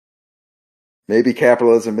 Maybe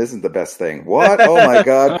capitalism isn't the best thing. What? Oh my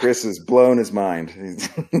God, Chris has blown his mind.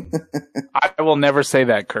 I will never say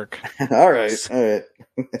that, Kirk. All right.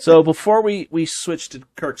 So before we switch to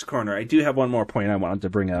Kirk's Corner, I do have one more point I wanted to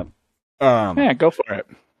bring up. Yeah, go for it.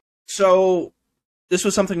 So this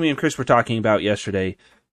was something me and Chris were talking about yesterday,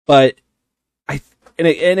 but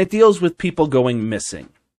it deals with people going missing.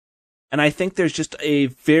 And I think there's just a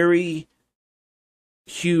very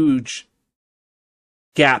huge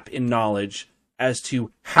gap in knowledge as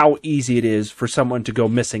to how easy it is for someone to go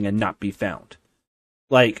missing and not be found.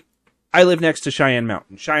 Like, I live next to Cheyenne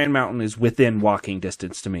Mountain. Cheyenne Mountain is within walking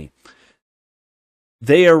distance to me.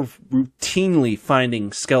 They are routinely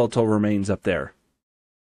finding skeletal remains up there.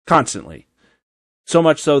 Constantly. So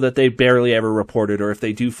much so that they barely ever report it, or if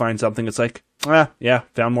they do find something, it's like, yeah,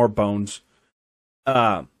 found more bones.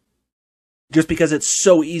 Just because it's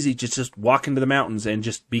so easy to just walk into the mountains and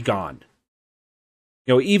just be gone.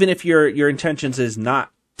 You know, even if your intentions is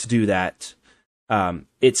not to do that,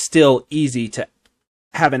 it's still easy to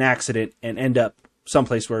have an accident and end up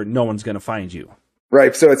someplace where no one's going to find you.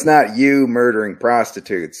 Right, so it's not you murdering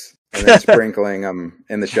prostitutes and then sprinkling them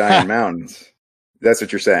in the Cheyenne Mountains. That's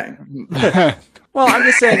what you're saying. Well, I'm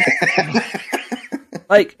just saying,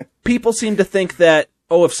 like, people seem to think that,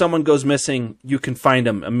 if someone goes missing, you can find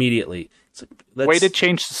them immediately. Way to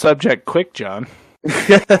change the subject quick, John.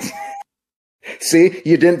 See,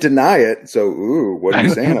 you didn't deny it, so, what are you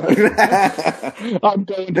saying about it? I'm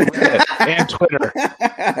going to Reddit and Twitter.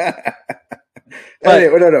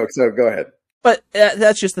 Anyway, no, so go ahead. But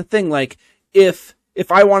that's just the thing, like, if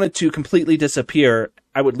I wanted to completely disappear,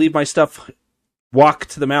 I would leave my stuff, walk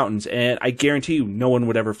to the mountains, and I guarantee you no one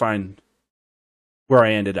would ever find where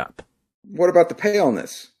I ended up. What about the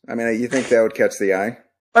paleness? I mean, you think that would catch the eye?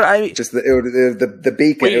 But I mean, just the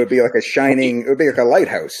beacon. It would be like a shining. It would be like a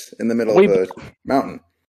lighthouse in the middle of the mountain.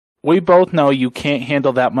 We both know you can't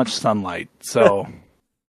handle that much sunlight, so.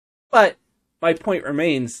 But my point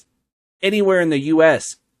remains: anywhere in the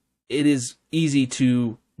U.S., it is easy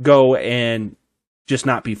to go and just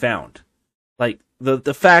not be found. Like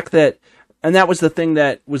the fact that, and that was the thing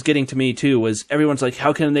that was getting to me too, was everyone's like,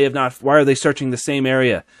 how can they have not? Why are they searching the same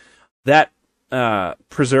area? That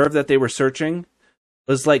preserve that they were searching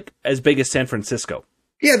was like as big as San Francisco.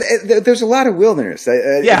 Yeah, there's a lot of wilderness.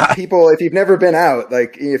 Yeah, people, if you've never been out,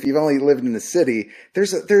 like if you've only lived in the city,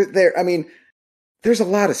 there's a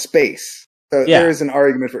lot of space. So there is an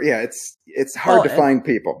argument for it's hard to find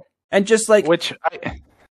people. And just like which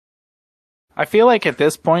I feel like at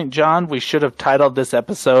this point, John, we should have titled this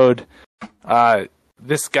episode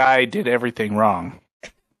 "This Guy Did Everything Wrong."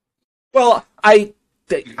 Well, I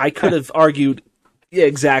could have argued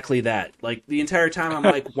exactly that. Like the entire time, I'm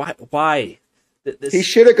like, why? He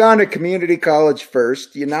should have gone to community college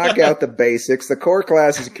first. You knock out the basics, the core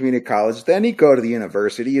classes of community college, then you go to the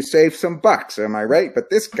university. You save some bucks. Am I right? But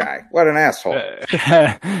this guy, what an asshole!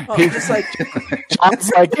 Just like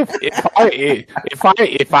John's like,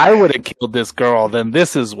 if I would have killed this girl, then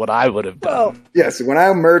this is what I would have done. Well, yes, when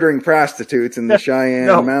I'm murdering prostitutes in the Cheyenne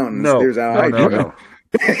Mountains, here's how I do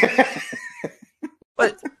it.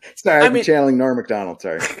 But sorry, I'm channeling Norm Macdonald.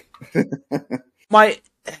 Sorry.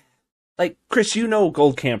 Like, Chris, you know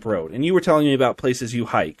Gold Camp Road, and you were telling me about places you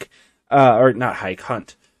hike, or not hike,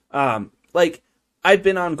 hunt. Like, I've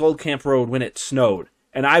been on Gold Camp Road when it snowed,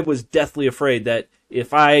 and I was deathly afraid that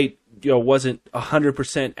if I, wasn't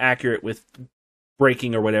 100% accurate with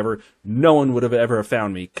braking or whatever, no one would have ever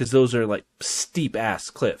found me, because those are, like,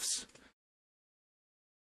 steep-ass cliffs.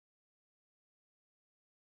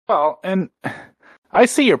 Well, and I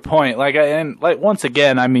see your point. Once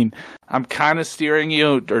again, I mean, I'm kind of steering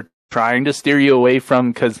you, or trying to steer you away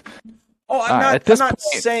from, because I'm not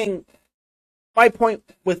saying my point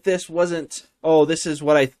with this wasn't this is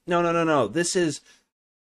what no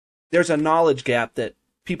there's a knowledge gap that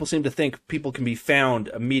people seem to think people can be found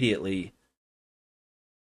immediately,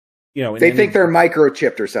 they think they're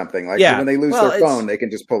microchipped or something, like when they lose their phone they can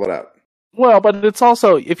just pull it up. Well, but it's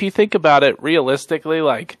also, if you think about it realistically,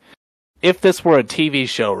 like if this were a TV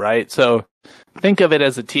show, right? So think of it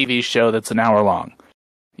as a TV show that's an hour long.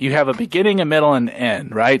 You have a beginning, a middle, and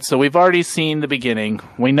end, right? So we've already seen the beginning.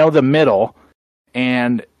 We know the middle.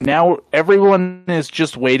 And now everyone is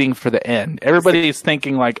just waiting for the end. Everybody's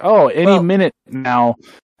thinking like, any minute now,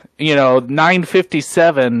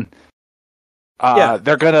 9:57,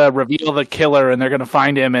 they're going to reveal the killer and they're going to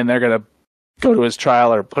find him and they're going to go to his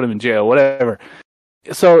trial or put him in jail, whatever.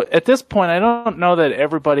 So at this point, I don't know that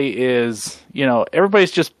everybody is, everybody's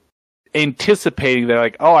just anticipating. They're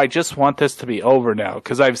like, I just want this to be over now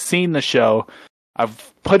because I've seen the show,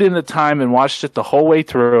 I've put in the time and watched it the whole way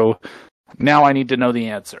through. Now I need to know the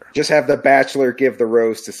answer. Just have the Bachelor give the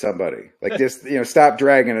rose to somebody. Like, just stop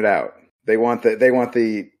dragging it out. They want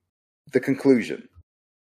the conclusion.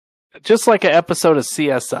 Just like an episode of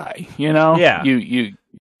CSI, Yeah. You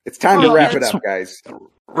It's time to wrap it up, guys.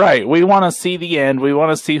 Right. We want to see the end. We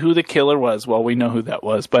want to see who the killer was. Well, we know who that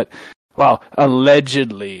was, but, well,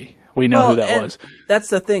 allegedly we know who that was. That's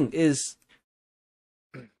the thing, is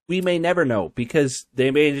we may never know, because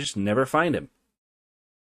they may just never find him.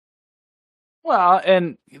 Well,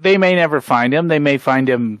 and they may never find him. They may find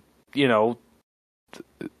him,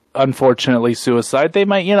 unfortunately suicide. They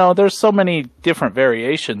might, there's so many different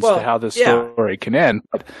variations to how this story can end.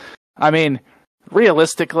 But, I mean,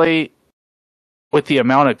 realistically, with the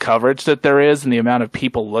amount of coverage that there is and the amount of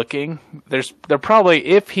people looking, they're probably,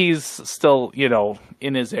 if he's still,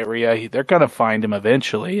 in his area, they're going to find him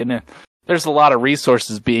eventually. And there's a lot of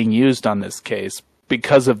resources being used on this case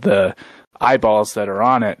because of the eyeballs that are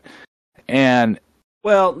on it. And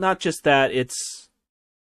well, not just that, it's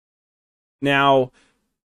now,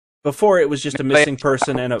 before it was just a missing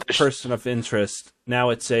person and a person of interest. Now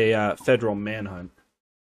it's a federal manhunt.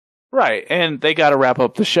 Right, and they got to wrap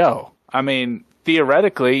up the show. I mean,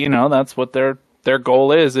 theoretically, that's what their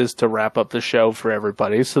goal is to wrap up the show for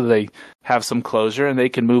everybody, so they have some closure and they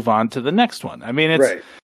can move on to the next one. I mean,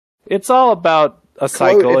 it's all about a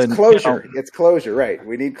cycle. It's closure. It's closure, right?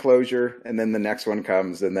 We need closure, and then the next one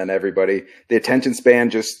comes, and then the attention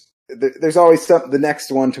span there's always the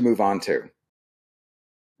next one to move on to.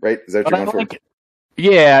 Right? Is that what you're going for?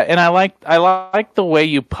 Yeah, and I like the way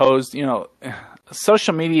you posed,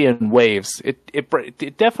 social media in waves.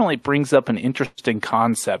 It definitely brings up an interesting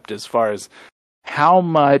concept as far as how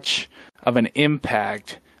much of an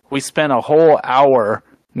impact we spent a whole hour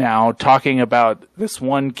now talking about this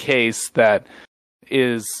one case that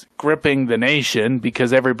is gripping the nation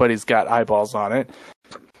because everybody's got eyeballs on it.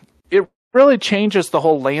 It really changes the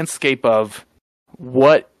whole landscape of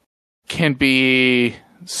what can be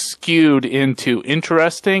skewed into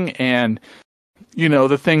interesting and,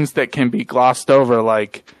 the things that can be glossed over,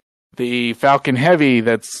 like the Falcon Heavy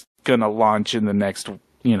that's going to launch in the next,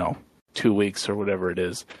 2 weeks or whatever it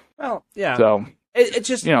is. Well, yeah. So it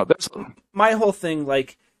just, that's my whole thing.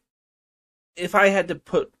 Like, if I had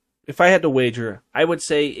to wager, I would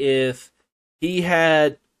say if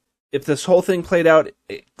this whole thing played out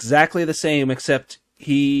exactly the same, except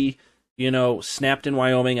he, snapped in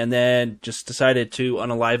Wyoming and then just decided to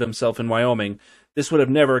unalive himself in Wyoming, this would have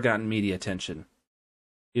never gotten media attention.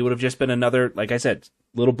 It would have just been another, like I said,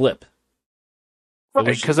 little blip. Right,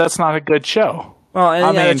 because that's not a good show. Well,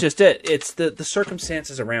 and that's just it. It's the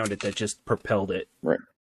circumstances around it that just propelled it. Right.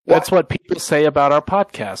 That's what people say about our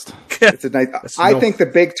podcast. It's a nice. I think the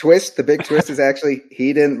big twist is actually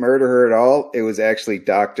he didn't murder her at all. It was actually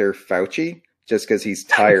Dr. Fauci, just because he's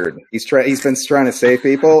tired. He's been trying to save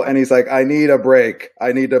people, and he's like, I need a break.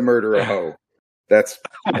 I need to murder a hoe. That's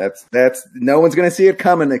no one's going to see it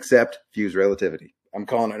coming except Fuzed Relativity. I'm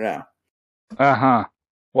calling it now. Uh-huh.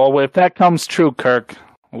 Well, if that comes true, Kirk,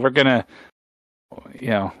 we're going to,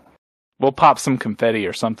 we'll pop some confetti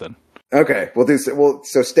or something. Okay,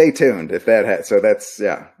 so stay tuned if that so that's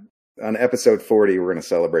on episode 40 we're going to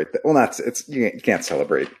celebrate that. Well, you can't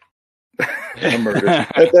celebrate a murder.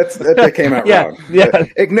 that came out wrong. Yeah.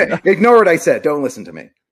 Ignore what I said. Don't listen to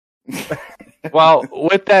me. Well,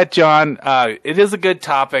 with that, John, it is a good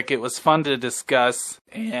topic. It was fun to discuss,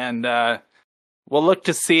 and we'll look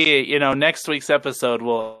to see. Next week's episode.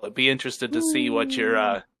 We'll be interested to see what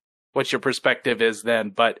your perspective is then.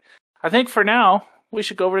 But I think for now, we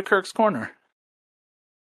should go over to Kirk's Corner.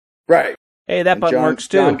 Right. Hey, that button works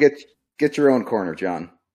too. John, get your own corner, John.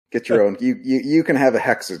 Get your own. You can have a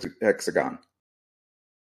hexagon.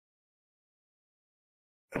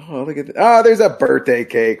 Oh, look at that. Oh, there's a birthday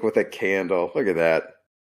cake with a candle. Look at that.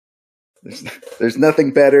 There's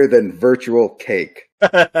nothing better than virtual cake.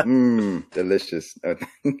 Delicious.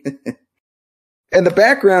 And the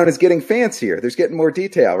background is getting fancier. There's getting more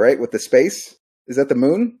detail, right? With the space. Is that the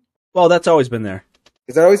moon? Well, that's always been there.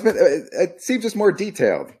 Has that always been? It seems just more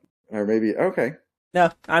detailed. Or maybe, okay. No,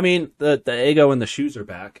 I mean, the ego and the shoes are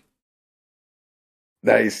back.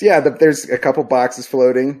 Nice. Yeah, there's a couple boxes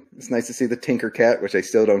floating. It's nice to see the Tinker Cat, which I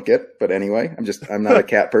still don't get. But anyway, I'm not a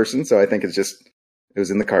cat person, so I think it was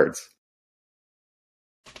in the cards.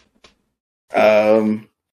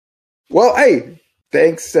 Well, hey,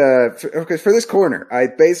 thanks for this corner.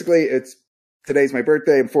 Today's my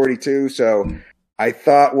birthday. I'm 42, so I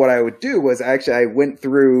thought what I would do was I went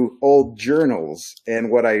through old journals, and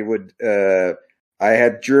what I would I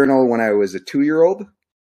had journal when I was a 2-year-old,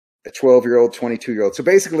 a 12-year-old, 22-year-old. So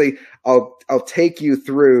basically, I'll take you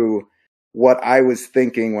through what I was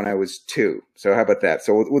thinking when I was 2. So how about that?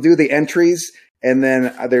 So we'll do the entries, and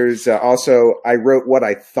then there's also I wrote what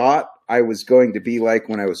I thought I was going to be like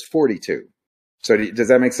when I was 42. So does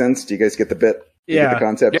that make sense? Do you guys get the bit? Yeah. Get the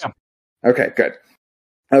concept? Yeah. Okay, good.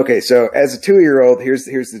 Okay, so as a 2-year-old, here's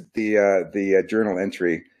the journal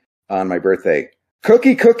entry on my birthday.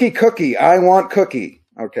 Cookie, cookie, cookie. I want cookie.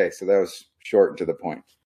 Okay, so that was short and to the point.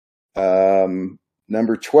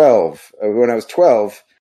 Number 12. When I was 12,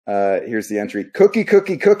 here's the entry. Cookie,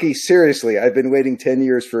 cookie, cookie. Seriously, I've been waiting 10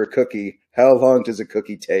 years for a cookie. How long does a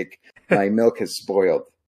cookie take? My milk has spoiled.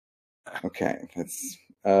 Okay, that's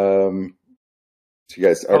so you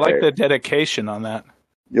guys. Okay. I like the dedication on that.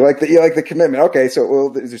 You like the commitment. Okay, so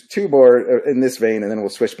there's 2 more in this vein, and then we'll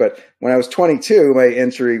switch. But when I was 22, my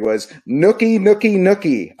entry was Nookie, Nookie,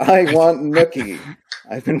 Nookie. I want Nookie.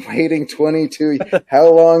 I've been waiting 22. How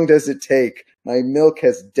long does it take? My milk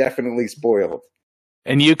has definitely spoiled.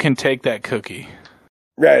 And you can take that cookie.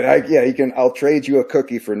 Right. You can. I'll trade you a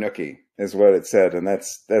cookie for Nookie, is what it said, and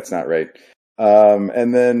that's not right.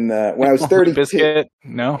 And then when I was 32, biscuit?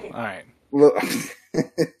 No. All right. Well,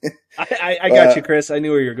 I got you, Chris. I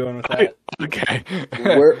knew where you're going with that. Okay.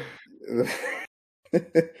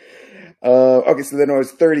 Okay, so then when I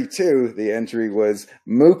was 32, the entry was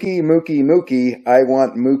Mookie, Mookie, Mookie. I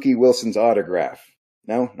want Mookie Wilson's autograph.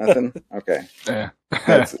 No, nothing. Okay. Yeah.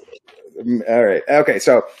 All right. Okay,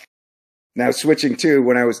 so now switching to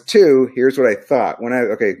when I was 2. Here's what I thought. When I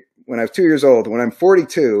was 2 years old, when I'm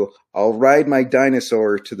 42, I'll ride my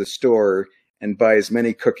dinosaur to the store and buy as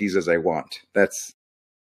many cookies as I want.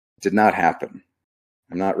 Did not happen.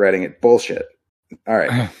 I'm not writing it. Bullshit. All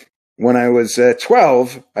right. When I was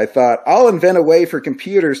 12, I thought I'll invent a way for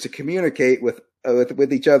computers to communicate with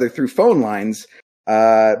each other through phone lines,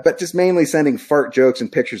 but just mainly sending fart jokes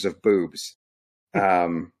and pictures of boobs.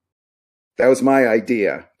 That was my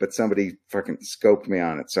idea, but somebody fucking scoped me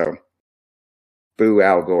on it. So, boo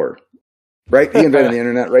Al Gore. Right? He invented the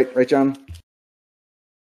internet, right, John?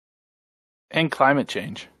 And climate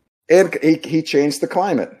change. And he changed the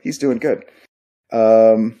climate. He's doing good.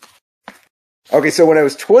 Okay, so when I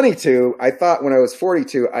was 22, I thought when I was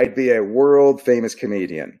 42, I'd be a world famous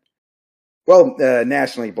comedian. Well,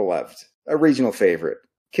 nationally beloved, a regional favorite,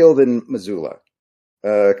 killed in Missoula.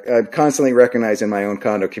 I'm constantly recognized in my own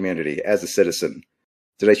condo community as a citizen.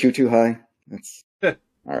 Did I shoot too high? That's all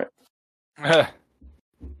right.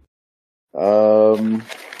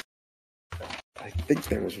 I think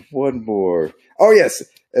there was one more. Oh yes,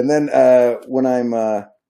 and then when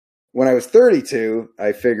I was 32,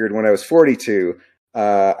 I figured when I was 42,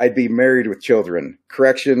 I'd be married with children.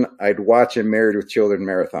 Correction, I'd watch a Married with Children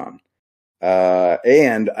marathon,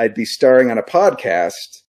 and I'd be starring on a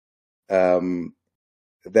podcast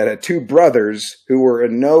that had 2 brothers who were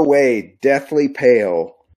in no way deathly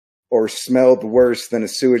pale or smelled worse than a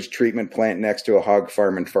sewage treatment plant next to a hog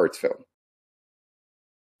farm in Fartsville.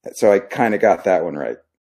 So I kind of got that one right.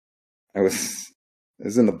 I was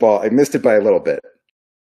in the ball. I missed it by a little bit.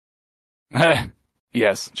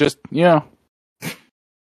 Yes, just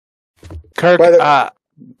Kirk.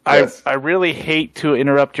 Yes. I really hate to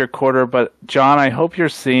interrupt your quarter, but John, I hope you're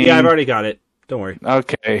seeing. Yeah, I've already got it. Don't worry.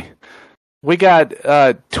 Okay, we got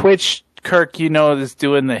Twitch. Kirk, is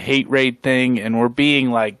doing the hate raid thing, and we're being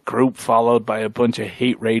like group followed by a bunch of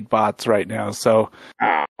hate raid bots right now. So.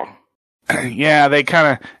 Oh. Yeah, they kind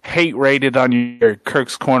of hate rated on your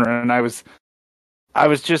Kirk's Corner, and I was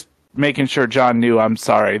just making sure John knew I'm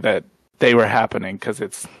sorry that they were happening because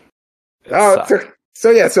it's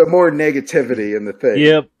so more negativity in the thing.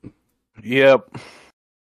 Yep.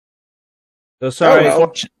 So sorry. Oh,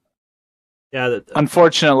 well. Yeah.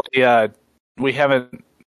 Unfortunately, we haven't.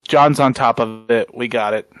 John's on top of it. We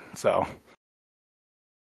got it. So.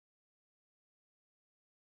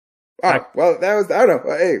 Oh, well, that was, I don't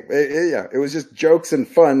know. Hey, yeah, it was just jokes and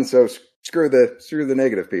fun. So screw the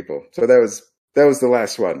negative people. So that was the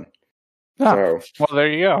last one. Oh, so. Well, there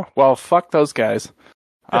you go. Well, fuck those guys.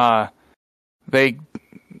 They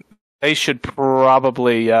should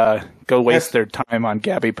probably go waste their time on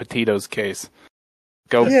Gabby Petito's case.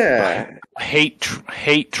 Go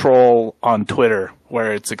hate troll on Twitter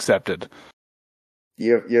where it's accepted.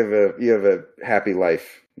 You have a happy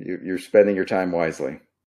life. You're spending your time wisely.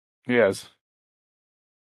 Yes.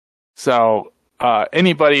 So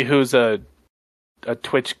anybody who's a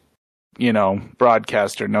Twitch,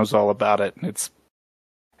 broadcaster knows all about it.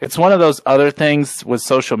 It's one of those other things with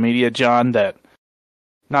social media, John, that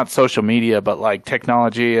not social media, but like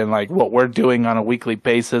technology and like what we're doing on a weekly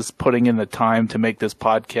basis, putting in the time to make this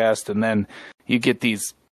podcast, and then you get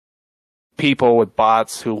these people with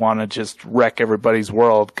bots who want to just wreck everybody's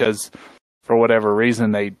world because for whatever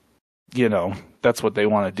reason they, that's what they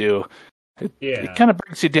want to do. It kind of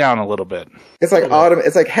brings you down a little bit. It's like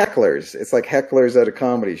It's like hecklers. It's like hecklers at a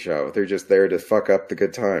comedy show. They're just there to fuck up the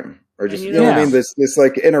good time, or just you know what I mean. This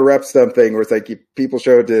like interrupt something where it's like people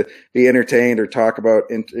show to be entertained or talk about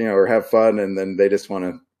or have fun, and then they just want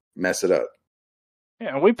to mess it up.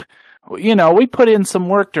 Yeah, we put in some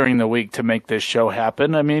work during the week to make this show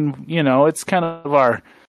happen. I mean, it's kind of our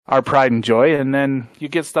pride and joy, and then you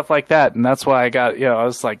get stuff like that, and that's why I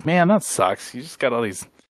was like, man, that sucks. You just got all these.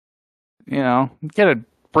 You gotta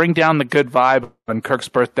bring down the good vibe on Kirk's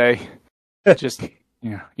birthday. Just,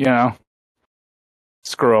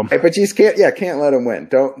 screw him. Hey, but you just can't let him win.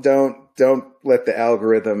 Don't let the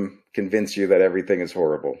algorithm convince you that everything is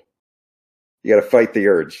horrible. You gotta fight the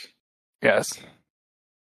urge. Yes.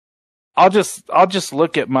 I'll just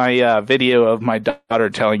look at my video of my daughter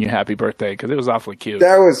telling you happy birthday because it was awfully cute.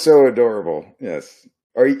 That was so adorable. Yes.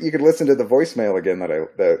 Or you could listen to the voicemail again.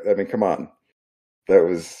 I mean, come on. That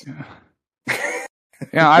was.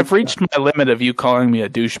 Yeah, I've reached my limit of you calling me a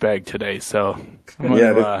douchebag today, so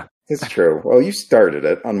it's true. Well, you started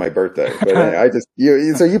it on my birthday, but I just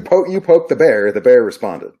you poked the bear. The bear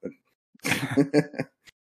responded.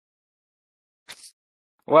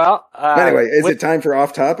 Well, anyway, is it time for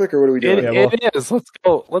off topic, or what are we doing? It is. Let's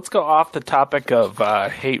go off the topic of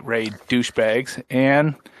hate raid douchebags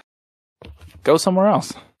and go somewhere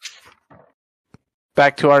else.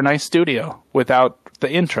 Back to our nice studio without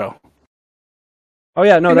the intro. Oh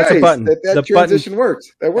yeah, no, that's a button. That transition works.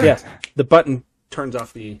 That works. Yeah, the button turns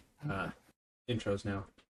off the intros now.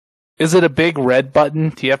 Is it a big red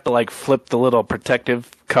button? Do you have to flip the little protective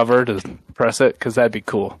cover to press it? Because that'd be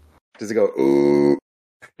cool. Does it go ooh,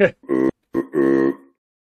 ooh, ooh, ooh?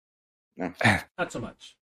 No, not so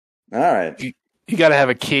much. All right. You got to have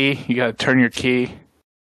a key. You got to turn your key.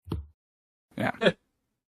 Yeah.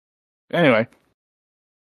 Anyway.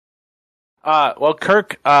 Well,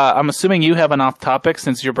 Kirk, I'm assuming you have an off topic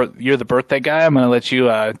since you're the birthday guy. I'm going to let you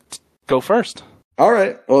go first. All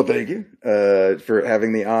right. Well, thank you for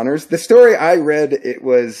having the honors. The story I read, it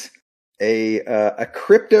was a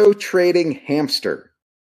crypto trading hamster.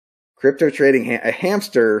 A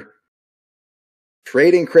hamster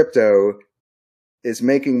trading crypto is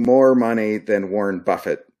making more money than Warren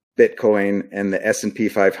Buffett, Bitcoin, and the S&P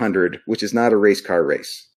 500, which is not a race car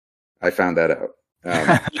race. I found that out.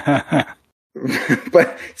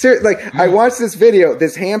 But seriously, I watched this video.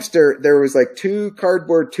 This hamster, there was two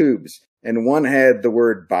cardboard tubes, and one had the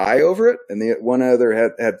word buy over it, and the one other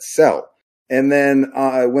had sell. And then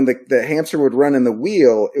when the hamster would run in the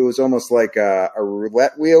wheel, it was almost like a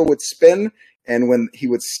roulette wheel would spin, and when he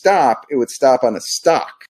would stop, it would stop on a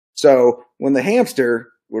stock. So when the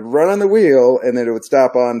hamster would run on the wheel, and then it would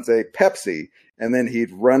stop on, say, Pepsi, and then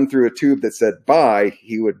he'd run through a tube that said buy,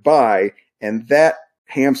 he would buy, and that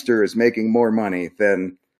hamster is making more money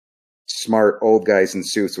than smart old guys in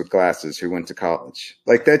suits with glasses who went to college.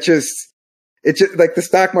 It's just the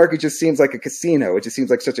stock market just seems like a casino. It just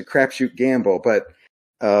seems like such a crapshoot gamble. But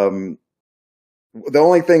the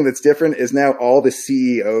only thing that's different is now all the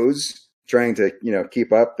CEOs trying to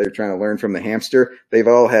keep up. They're trying to learn from the hamster. They've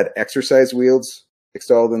all had exercise wheels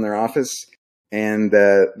installed in their office, and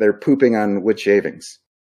they're pooping on wood shavings.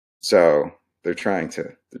 So they're trying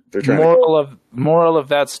to. Moral of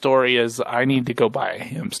that story is I need to go buy a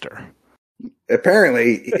hamster.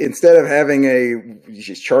 Apparently, instead of having a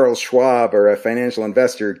Charles Schwab or a financial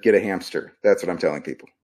investor, get a hamster. That's what I'm telling people.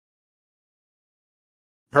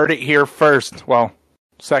 Heard it here first. Well,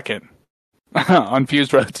 second on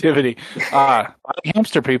Fuzed Relativity. Buy a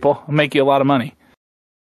hamster, people. It'll make you a lot of money.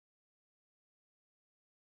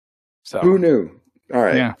 So who knew? All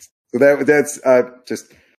right. Yeah. So that's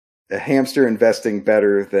just a hamster investing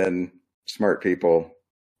better than smart people.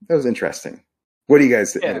 That was interesting. What do you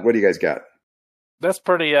guys got? That's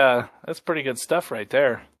pretty good stuff right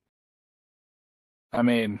there. I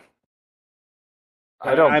mean,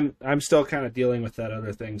 I'm still kind of dealing with that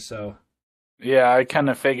other thing, so yeah, I kind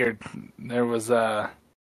of figured there was a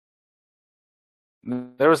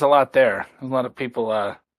lot there. A lot of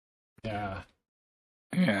people yeah.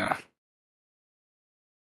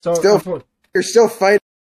 So you're still fighting.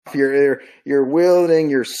 You're wielding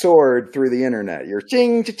your sword through the internet. You're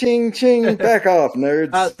ching, ching, ching. Back off,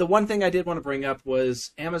 nerds. The one thing I did want to bring up was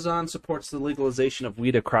Amazon supports the legalization of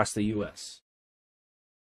weed across the U.S.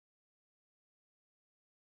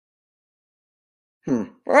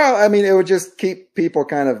 Well, I mean, it would just keep people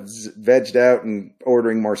kind of vegged out and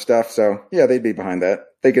ordering more stuff. So yeah, they'd be behind that.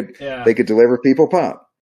 They could deliver people pot.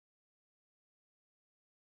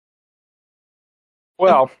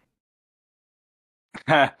 Well,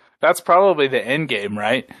 that's probably the end game,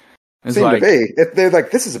 right? Seem to be. They're like,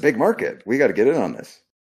 this is a big market. We got to get in on this.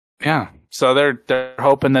 Yeah. So they're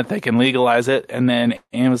hoping that they can legalize it, and then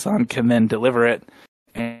Amazon can then deliver it,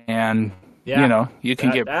 and you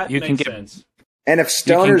can get sense. And if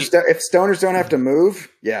stoners don't have to move,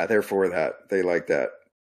 yeah, they're for that. They like that.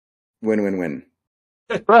 Win.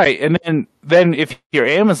 Right. And then if you're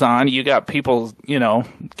Amazon, you got people,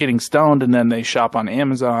 getting stoned, and then they shop on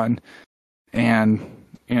Amazon, and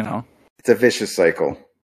it's a vicious cycle.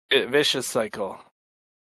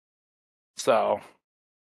 So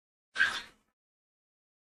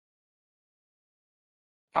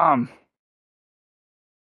I'm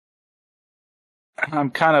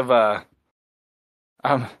kind of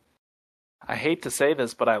I hate to say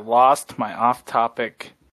this, but I lost my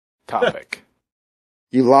off-topic topic.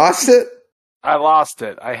 You lost it? I lost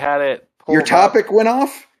it. I had it. Your topic went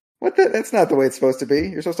off? What? That's not the way it's supposed to be.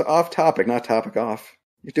 You're supposed to off topic, not topic off.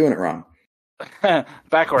 You're doing it wrong.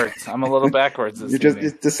 Backwards. I'm a little backwards. You're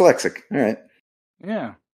dyslexic. All right.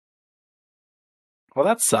 Yeah. Well,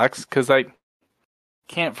 that sucks, because I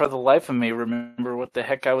can't for the life of me remember what the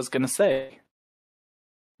heck I was going to say.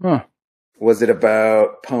 Huh. Was it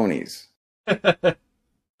about ponies?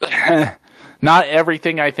 Not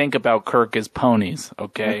everything I think about Kirk is ponies,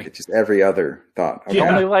 okay? Just every other thought. Okay.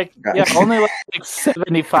 Only like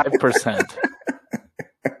 75%.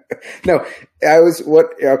 No, I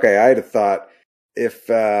had a thought. If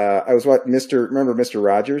I was remember Mr.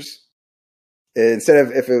 Rogers? Instead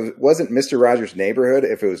of, if it wasn't Mr. Rogers' neighborhood,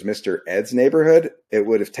 if it was Mr. Ed's neighborhood, it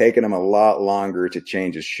would have taken him a lot longer to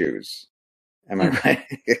change his shoes. Am I right?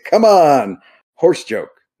 Come on. Horse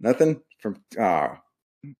joke. Nothing from, No,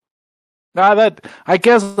 that, I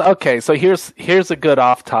guess, okay, so here's a good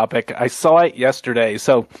off topic. I saw it yesterday.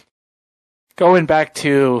 So going back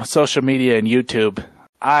to social media and YouTube,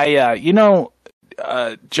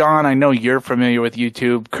 John, I know you're familiar with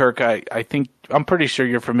YouTube. Kirk, I'm pretty sure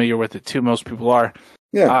you're familiar with it too. Most people are.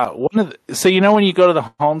 Yeah. So when you go to the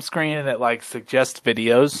home screen and it like suggests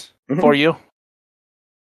videos for you?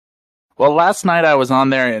 Well, last night I was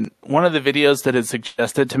on there, and one of the videos that it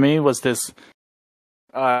suggested to me was this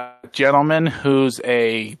gentleman who's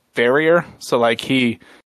a farrier. So like he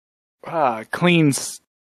cleans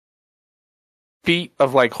feet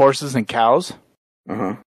of like horses and cows.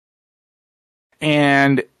 Uh-huh.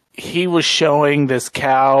 And he was showing this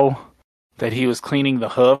cow that he was cleaning the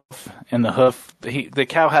hoof, and the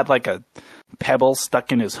cow had like a pebble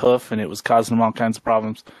stuck in his hoof, and it was causing him all kinds of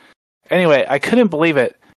problems. Anyway, I couldn't believe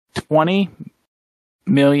it. 20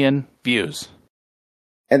 million views.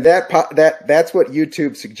 And that's what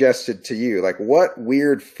YouTube suggested to you. Like, what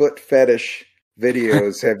weird foot fetish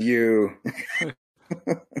videos have you?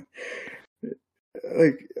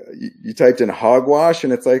 Like, you typed in hogwash,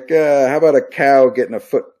 and it's like, how about a cow getting a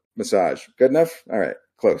foot massage? Good enough? All right,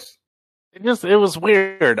 close. It was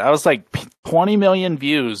weird. I was like, 20 million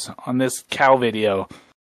views on this cow video,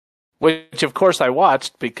 which of course I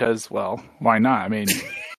watched because, well, why not? I mean,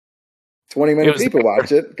 20 million people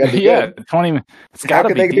watch it. Gotta be yeah, good. 20. It's got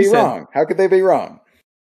to be decent. Wrong? How could they be wrong?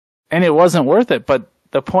 And it wasn't worth it. But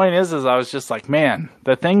the point is I was just like, man,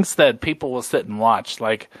 the things that people will sit and watch,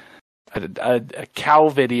 like a cow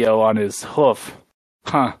video on his hoof,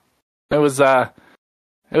 It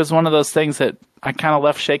was one of those things that I kind of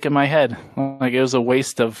left shaking my head, like it was a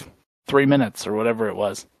waste of 3 minutes or whatever it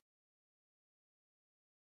was.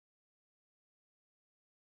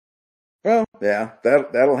 Well, yeah,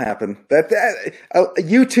 that'll happen.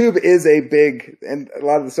 YouTube is a big, and a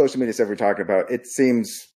lot of the social media stuff we're talking about, it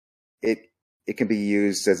seems it can be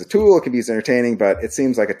used as a tool, it can be used entertaining, but it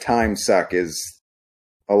seems like a time suck is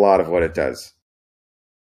a lot of what it does.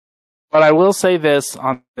 But I will say this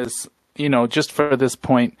on this, just for this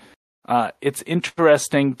point, it's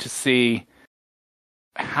interesting to see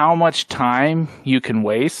how much time you can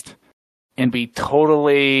waste and be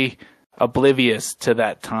totally oblivious to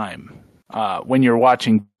that time. When you're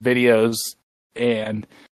watching videos, and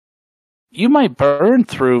you might burn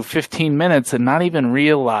through 15 minutes and not even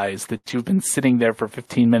realize that you've been sitting there for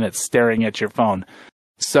 15 minutes staring at your phone.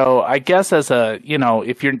 So I guess as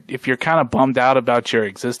if you're kind of bummed out about your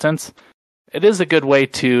existence, it is a good way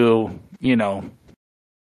to, escape.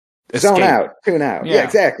 Zone out, tune out. Yeah,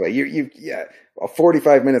 exactly.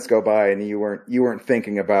 45 minutes go by and you weren't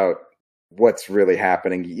thinking about what's really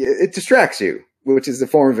happening. It distracts you, which is a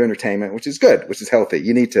form of entertainment, which is good, which is healthy.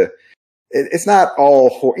 You need to. It's not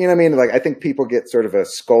all, you know what I mean? Like, I think people get sort of a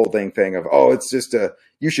scolding thing of, oh, it's just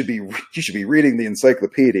you should be reading the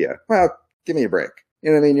encyclopedia. Well, give me a break. You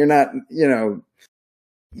know what I mean? You're not,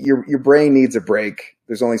 your brain needs a break.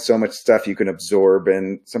 There's only so much stuff you can absorb,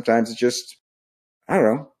 and sometimes it's just, I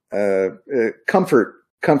don't know, comfort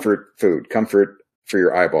food, comfort for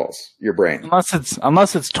your eyeballs, your brain.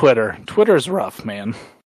 Unless it's Twitter. Twitter's rough, man.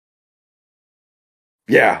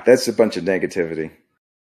 Yeah, that's a bunch of negativity.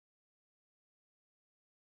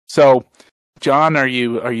 So, John, are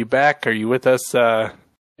you back? Are you with us? Or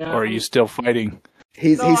are you still fighting?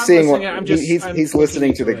 He's seeing what he's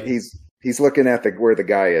listening to he's looking at where the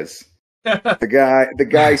guy is. The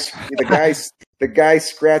guy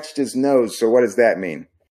scratched his nose. So what does that mean?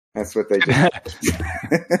 That's what they just.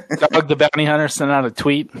 Dog the Bounty Hunter sent out a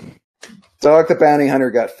tweet. Dog the Bounty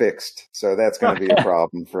Hunter got fixed, so that's going to be a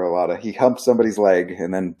problem for a lot of. He humped somebody's leg,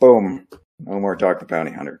 and then boom, no more Dog the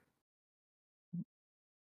Bounty Hunter.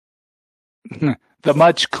 The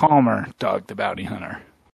much calmer Dog the Bounty Hunter.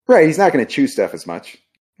 Right, he's not going to chew stuff as much,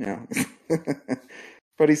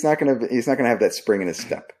 but he's not going to have that spring in his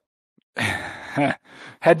step.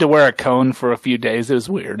 Had to wear a cone for a few days. It was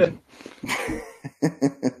weird.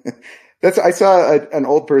 I saw an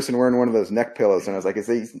old person wearing one of those neck pillows, and I was like, is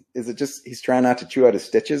it just he's trying not to chew out his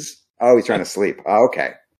stitches? Oh, he's trying to sleep. Oh,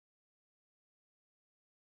 okay.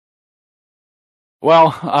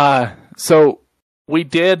 Well, so we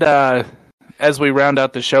did, as we round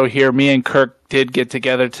out the show here, me and Kirk did get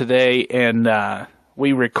together today, and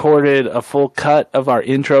we recorded a full cut of our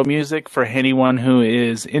intro music for anyone who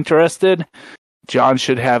is interested. John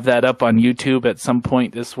should have that up on YouTube at some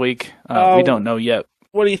point this week. We don't know yet.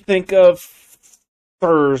 What do you think of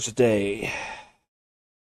Thursday?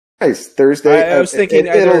 Hey, it's Thursday. I was thinking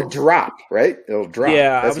it'll drop, right? It'll drop.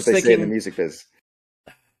 Yeah, that's what they say in the music biz.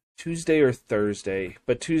 Tuesday or Thursday,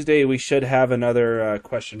 but Tuesday we should have another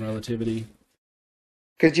question relativity.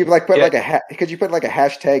 Could you put like a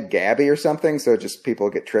hashtag Gabby or something so just people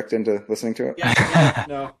get tricked into listening to it? Yeah,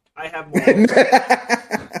 no, I have more.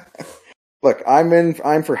 Look,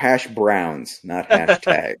 I'm for hash browns, not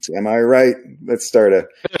hashtags. Am I right? Let's start a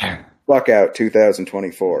Buck Out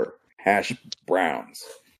 2024 hash browns.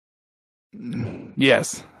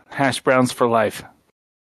 Yes, hash browns for life.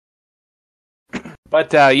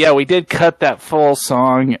 But we did cut that full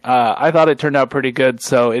song. I thought it turned out pretty good,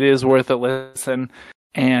 so it is worth a listen.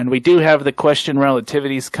 And we do have the question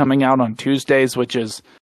relativities coming out on Tuesdays, which is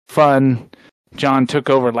fun. John took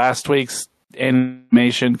over last week's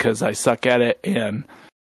animation because I suck at it, and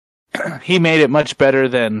he made it much better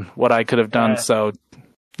than what I could have done. So,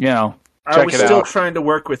 check it out. I was still trying to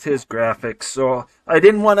work with his graphics, so I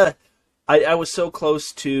didn't want to. I was so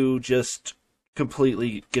close to just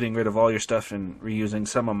completely getting rid of all your stuff and reusing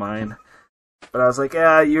some of mine. But I was like,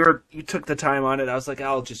 you took the time on it. I was like,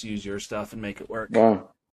 I'll just use your stuff and make it work. Wow.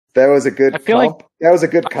 That was a good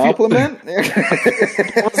compliment.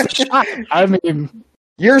 I mean,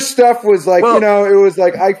 your stuff was like, it was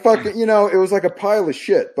like it was like a pile of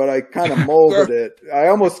shit, but I kind of molded it. I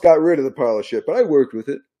almost got rid of the pile of shit, but I worked with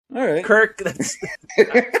it. All right. Kirk,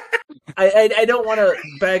 I don't want to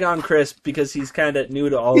bag on Chris because he's kind of new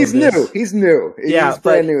to all of this. He's new. Yeah, he's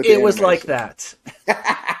brand new. It was like that.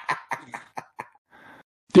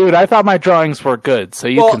 Dude, I thought my drawings were good, so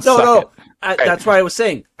you can suck it. That's why I was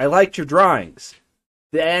saying I liked your drawings.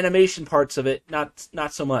 The animation parts of it, not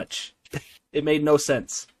so much. It made no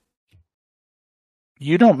sense.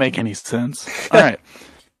 You don't make any sense. All right.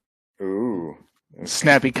 Ooh.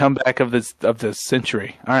 Snappy comeback of this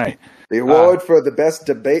century. All right. The award for the best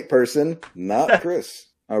debate person, not Chris.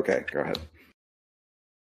 Okay, go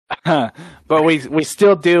ahead. But we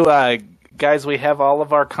still do, guys. We have all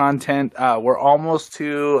of our content. We're almost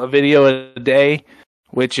to a video a day,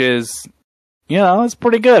 which is, it's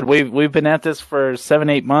pretty good. We've been at this for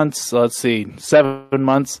 7-8 months. So let's see, 7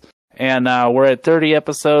 months, and we're at 30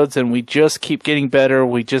 episodes, and we just keep getting better.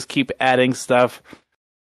 We just keep adding stuff.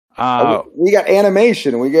 We got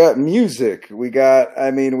animation, we got music,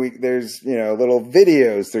 there's little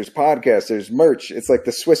videos, there's podcasts, there's merch. It's like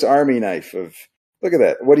the Swiss Army knife of, look at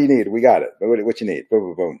that. What do you need? We got it. What you need? Boom,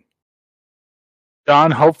 boom, boom.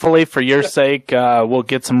 John, hopefully for your sake, we'll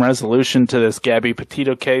get some resolution to this Gabby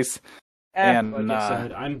Petito case. And like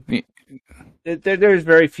I said, there's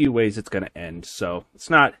very few ways it's going to end, so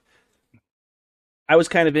it's not. I was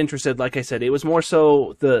kind of interested, like I said, it was more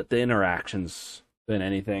so the interactions than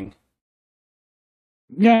anything.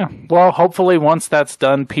 Yeah, well, hopefully once that's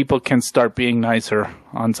done, people can start being nicer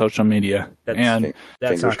on social media. That's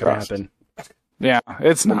not going to happen. Yeah,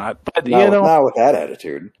 it's not. But not with that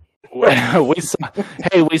attitude.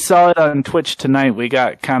 we saw it on Twitch tonight. We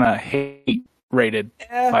got kind of hate rated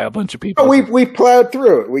by a bunch of people. We plowed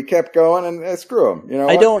through it. We kept going, and screw them.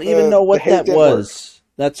 I don't even know what that was.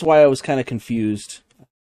 That's why I was kind of confused.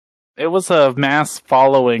 It was a mass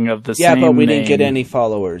following of the same Yeah, but we name. didn't get any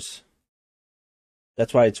followers.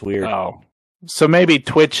 That's why it's weird. Oh. So maybe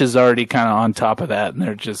Twitch is already kind of on top of that, and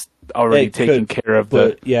they're just already It taken could, care of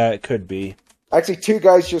but yeah, it could be. Actually, 2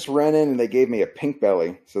 guys just ran in and they gave me a pink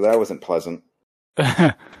belly, so that wasn't pleasant.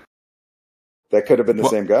 the. That could have been the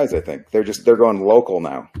same guys, I think. They're going local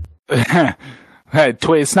now. Hey,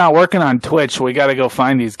 it's not working on Twitch. We got to go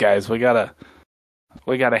find these guys. We gotta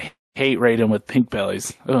hate rate them with pink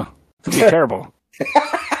bellies. Ugh, it's gonna be terrible.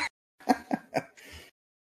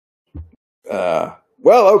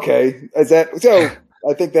 Well, okay. Is that so?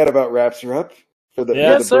 I think that about wraps her up for the,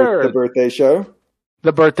 Yes, sir. The birthday show.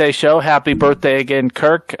 The birthday show. Happy birthday again,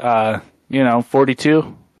 Kirk.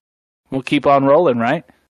 42. We'll keep on rolling, right?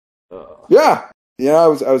 Yeah. I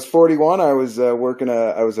was 41. I was working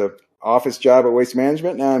I was a office job at Waste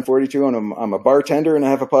Management. Now I'm 42 and I'm a bartender and I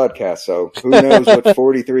have a podcast. So who knows what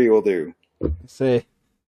 43 will do? Say,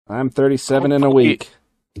 I'm 37 in a week.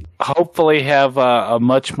 Hopefully have a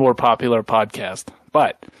much more popular podcast.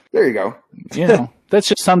 But there you go. That's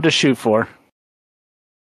just something to shoot for.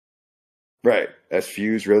 Right. That's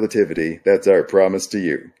Fuzed Relativity. That's our promise to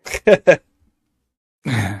you.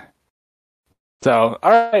 So,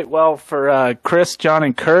 all right. Well, for Chris, John,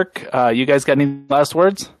 and Kirk, you guys got any last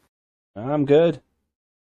words? I'm good.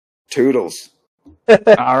 Toodles.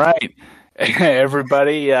 All right,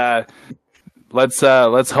 everybody. Let's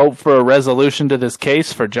hope for a resolution to this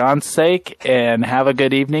case for John's sake, and have a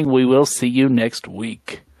good evening. We will see you next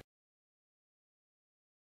week.